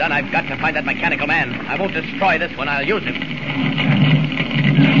after that's done, I've got to find that mechanical man. I won't destroy this one. I'll use him.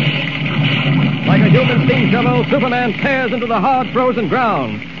 Like a human steam shovel, Superman tears into the hard, frozen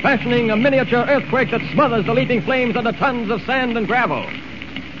ground, fashioning a miniature earthquake that smothers the leaping flames under tons of sand and gravel.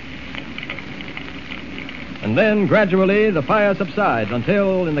 And then, gradually, the fire subsides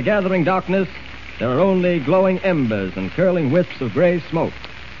until, in the gathering darkness, there are only glowing embers and curling wisps of gray smoke.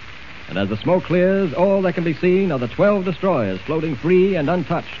 And as the smoke clears, all that can be seen are the 12 destroyers floating free and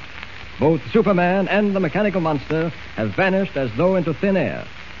untouched. Both Superman and the mechanical monster have vanished as though into thin air.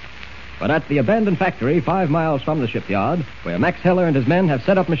 But at the abandoned factory 5 miles from the shipyard, where Max Heller and his men have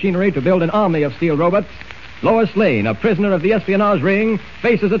set up machinery to build an army of steel robots, Lois Lane, a prisoner of the espionage ring,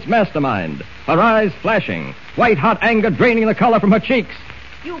 faces its mastermind, her eyes flashing, white-hot anger draining the color from her cheeks.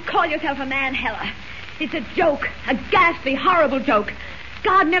 You call yourself a man, Heller. It's a joke, a ghastly, horrible joke.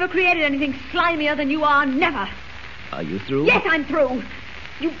 God never created anything slimier than you are, never. Are you through? Yes, I'm through.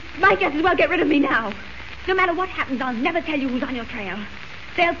 You might just as well get rid of me now. No matter what happens, I'll never tell you who's on your trail.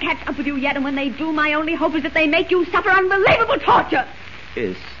 They'll catch up with you yet, and when they do, my only hope is that they make you suffer unbelievable torture.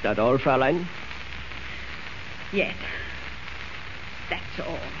 Is that all, Fraulein? Yes. That's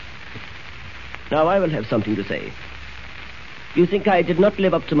all. Now I will have something to say. You think I did not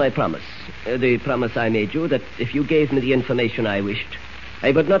live up to my promise? The promise I made you that if you gave me the information I wished,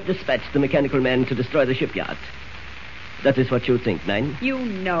 I would not dispatch the mechanical man to destroy the shipyard. That is what you think, Nine? You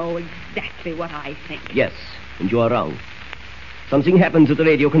know exactly what I think. Yes, and you are wrong. Something happened to the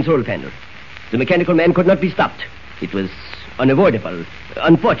radio control panel. The mechanical man could not be stopped. It was unavoidable.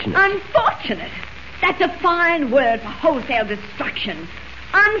 Unfortunate. Unfortunate? That's a fine word for wholesale destruction.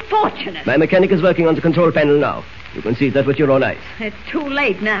 Unfortunate. My mechanic is working on the control panel now. You can see that with your own eyes. It's too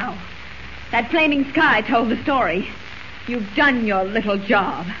late now. That flaming sky told the story. You've done your little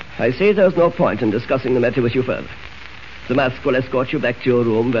job. I see there's no point in discussing the matter with you further. The mask will escort you back to your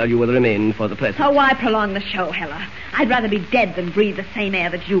room where you will remain for the present. So why prolong the show, Heller? I'd rather be dead than breathe the same air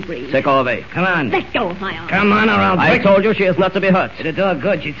that you breathe. Take her away. Come on. Let go of my arm. Come on, or I'll I break... told you she is not to be hurt. It'd do her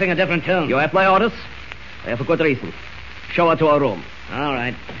good. She'd sing a different tune. You have my orders? I have a good reason. Show her to her room. All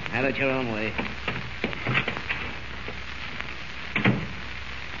right. Have it your own way.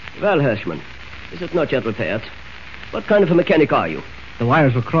 Well, Hirschman, is it not yet repaired? What kind of a mechanic are you? The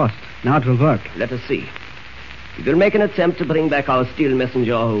wires were crossed. Now it will work. Let us see. We will make an attempt to bring back our steel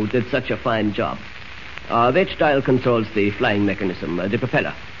messenger who did such a fine job. Which dial controls the flying mechanism, the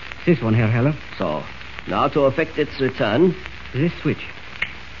propeller? This one, Herr Heller. So, now to effect its return... This switch.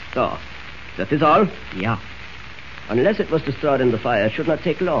 So, that is all? Yeah. Unless it was destroyed in the fire, it should not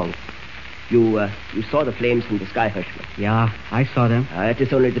take long. You saw the flames from the sky, Hirschman. Yeah, I saw them. It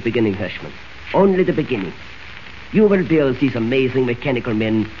is only the beginning, Hirschman. Only the beginning. You will build these amazing mechanical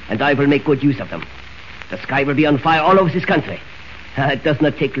men, and I will make good use of them. The sky will be on fire all over this country. It does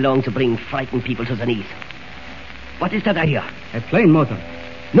not take long to bring frightened people to their knees. What is that I hear? A plane motor.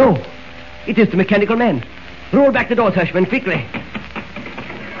 No, it is the mechanical man. Roll back the doors, Hirschman, quickly.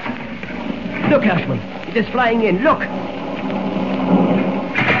 Look, Hirschman, it is flying in. Look.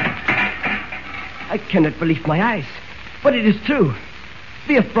 I cannot believe my eyes. But it is true.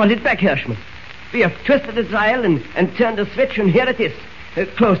 We have brought it back, Hirschman. We have twisted the dial and turned the switch, and here it is.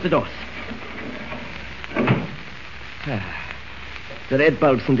 Close the doors. The red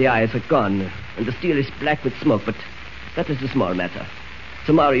bulbs in the eyes are gone, and the steel is black with smoke, but that is a small matter.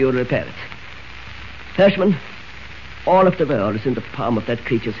 Tomorrow you'll repair it. Hirschman, all of the world is in the palm of that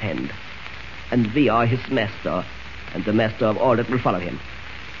creature's hand, and we are his master, and the master of all that will follow him.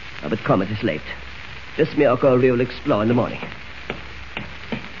 But come, it is late. This miracle we will explore in the morning.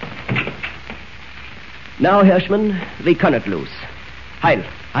 Now, Hirschman, we cannot lose.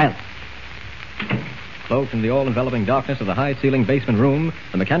 Heil. Cloaked in the all-enveloping darkness of the high-ceilinged basement room,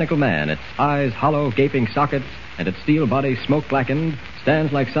 the mechanical man, its eyes hollow, gaping sockets, and its steel body smoke-blackened,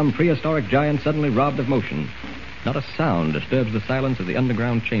 stands like some prehistoric giant suddenly robbed of motion. Not a sound disturbs the silence of the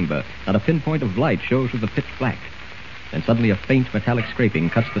underground chamber. Not a pinpoint of light shows through the pitch black. Then suddenly a faint metallic scraping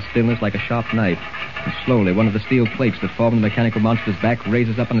cuts the stillness like a sharp knife. And slowly one of the steel plates that form the mechanical monster's back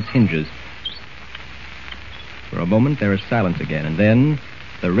raises up on its hinges. For a moment there is silence again, and then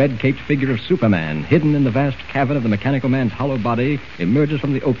the red-caped figure of Superman, hidden in the vast cavern of the mechanical man's hollow body, emerges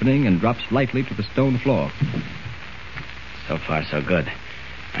from the opening and drops lightly to the stone floor. So far, so good.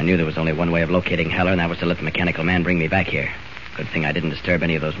 I knew there was only one way of locating Heller, and that was to let the mechanical man bring me back here. Good thing I didn't disturb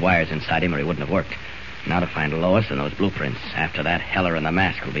any of those wires inside him, or he wouldn't have worked. Now to find Lois and those blueprints. After that, Heller and the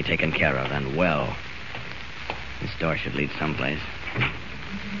mask will be taken care of, and well. This door should lead someplace.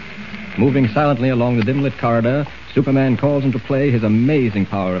 Moving silently along the dim-lit corridor, Superman calls into play his amazing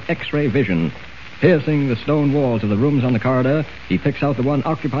power of X-ray vision. Piercing the stone walls of the rooms on the corridor, he picks out the one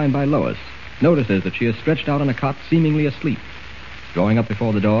occupied by Lois, notices that she is stretched out on a cot, seemingly asleep. Drawing up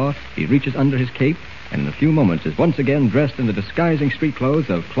before the door, he reaches under his cape, and in a few moments is once again dressed in the disguising street clothes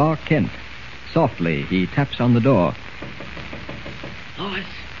of Clark Kent. Softly, he taps on the door. Lois!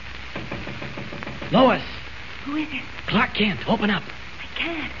 Lois! Who is it? Clark Kent, open up. I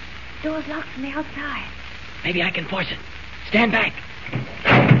can't. Door's locked from the outside. Maybe I can force it. Stand back.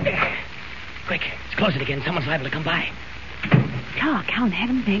 Quick, let's close it again. Someone's liable to come by. Clark, how in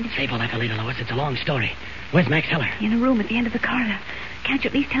heaven's name? Save all that for later, Lois. It's a long story. Where's Max Heller? In a room at the end of the corridor. Can't you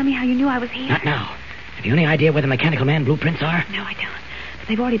at least tell me how you knew I was here? Not now. Have you any idea where the mechanical man blueprints are? No, I don't. But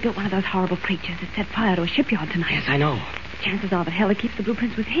they've already built one of those horrible creatures that set fire to a shipyard tonight. Yes, I know. Chances are that Heller keeps the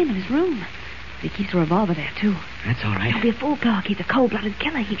blueprints with him in his room. He keeps a revolver there, too. That's all right. Don't be a fool, Clark. He's a cold-blooded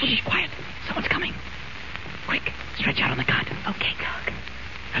killer. He wouldn't... Shh, quiet. Someone's coming. Quick, stretch out on the cot. Okay, Clark.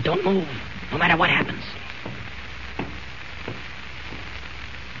 Now, don't move, no matter what happens.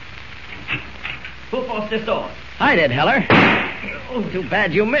 Who forced this door? I did, Heller. Oh, too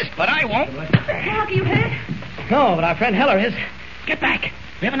bad you missed, but I won't. Clark, are you hurt? No, but our friend Heller is. Get back.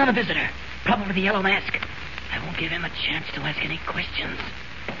 We have another visitor. Probably the yellow mask. I won't give him a chance to ask any questions.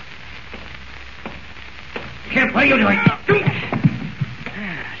 Kent, what are you doing?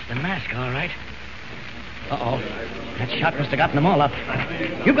 It's the mask, all right. Uh-oh. That shot must have gotten them all up.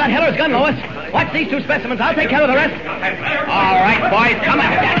 You've got Heller's gun, Lois. Watch these two specimens. I'll take care of the rest. All right, boys, come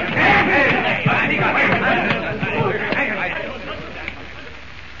on.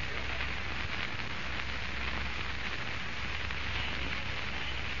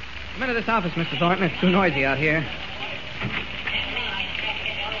 Come into this office, Mr. Thornton. It's too noisy out here.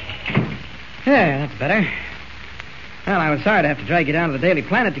 Yeah, that's better. Well, I was sorry to have to drag you down to the Daily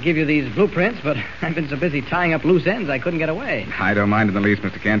Planet to give you these blueprints, but I've been so busy tying up loose ends I couldn't get away. I don't mind in the least,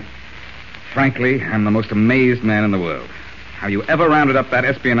 Mr. Kent. Frankly, I'm the most amazed man in the world. How you ever rounded up that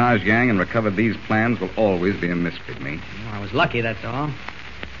espionage gang and recovered these plans will always be a mystery to me. Well, I was lucky, that's all.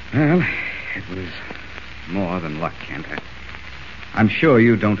 Well, it was more than luck, Kent. I'm sure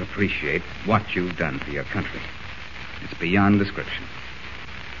you don't appreciate what you've done for your country. It's beyond description.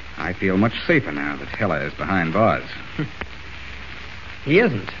 I feel much safer now that Heller is behind bars. He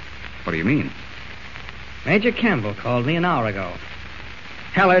isn't. What do you mean? Major Campbell called me an hour ago.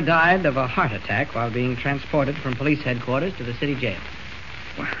 Heller died of a heart attack while being transported from police headquarters to the city jail.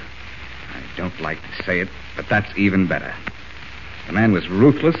 Well, I don't like to say it, but that's even better. The man was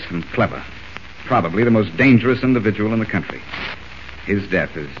ruthless and clever. Probably the most dangerous individual in the country. His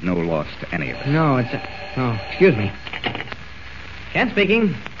death is no loss to any of us. No, it's a... Oh, excuse me. Kent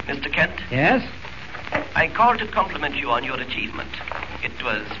speaking. Mr. Kent? Yes? I called to compliment you on your achievement. It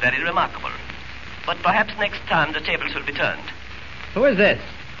was very remarkable. But perhaps next time the tables will be turned. Who is this?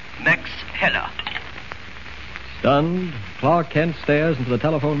 Max Heller. Stunned, Clark Kent stares into the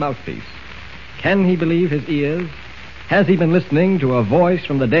telephone mouthpiece. Can he believe his ears? Has he been listening to a voice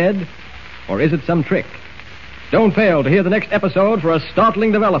from the dead? Or is it some trick? Don't fail to hear the next episode for a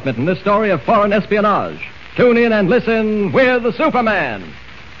startling development in this story of foreign espionage. Tune in and listen with the Superman.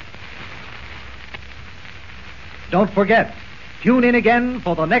 Don't forget, tune in again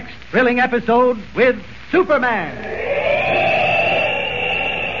for the next thrilling episode with Superman.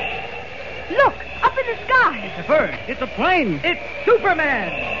 Look, up in the sky. It's a bird. It's a plane. It's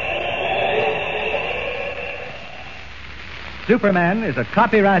Superman. Superman is a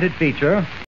copyrighted feature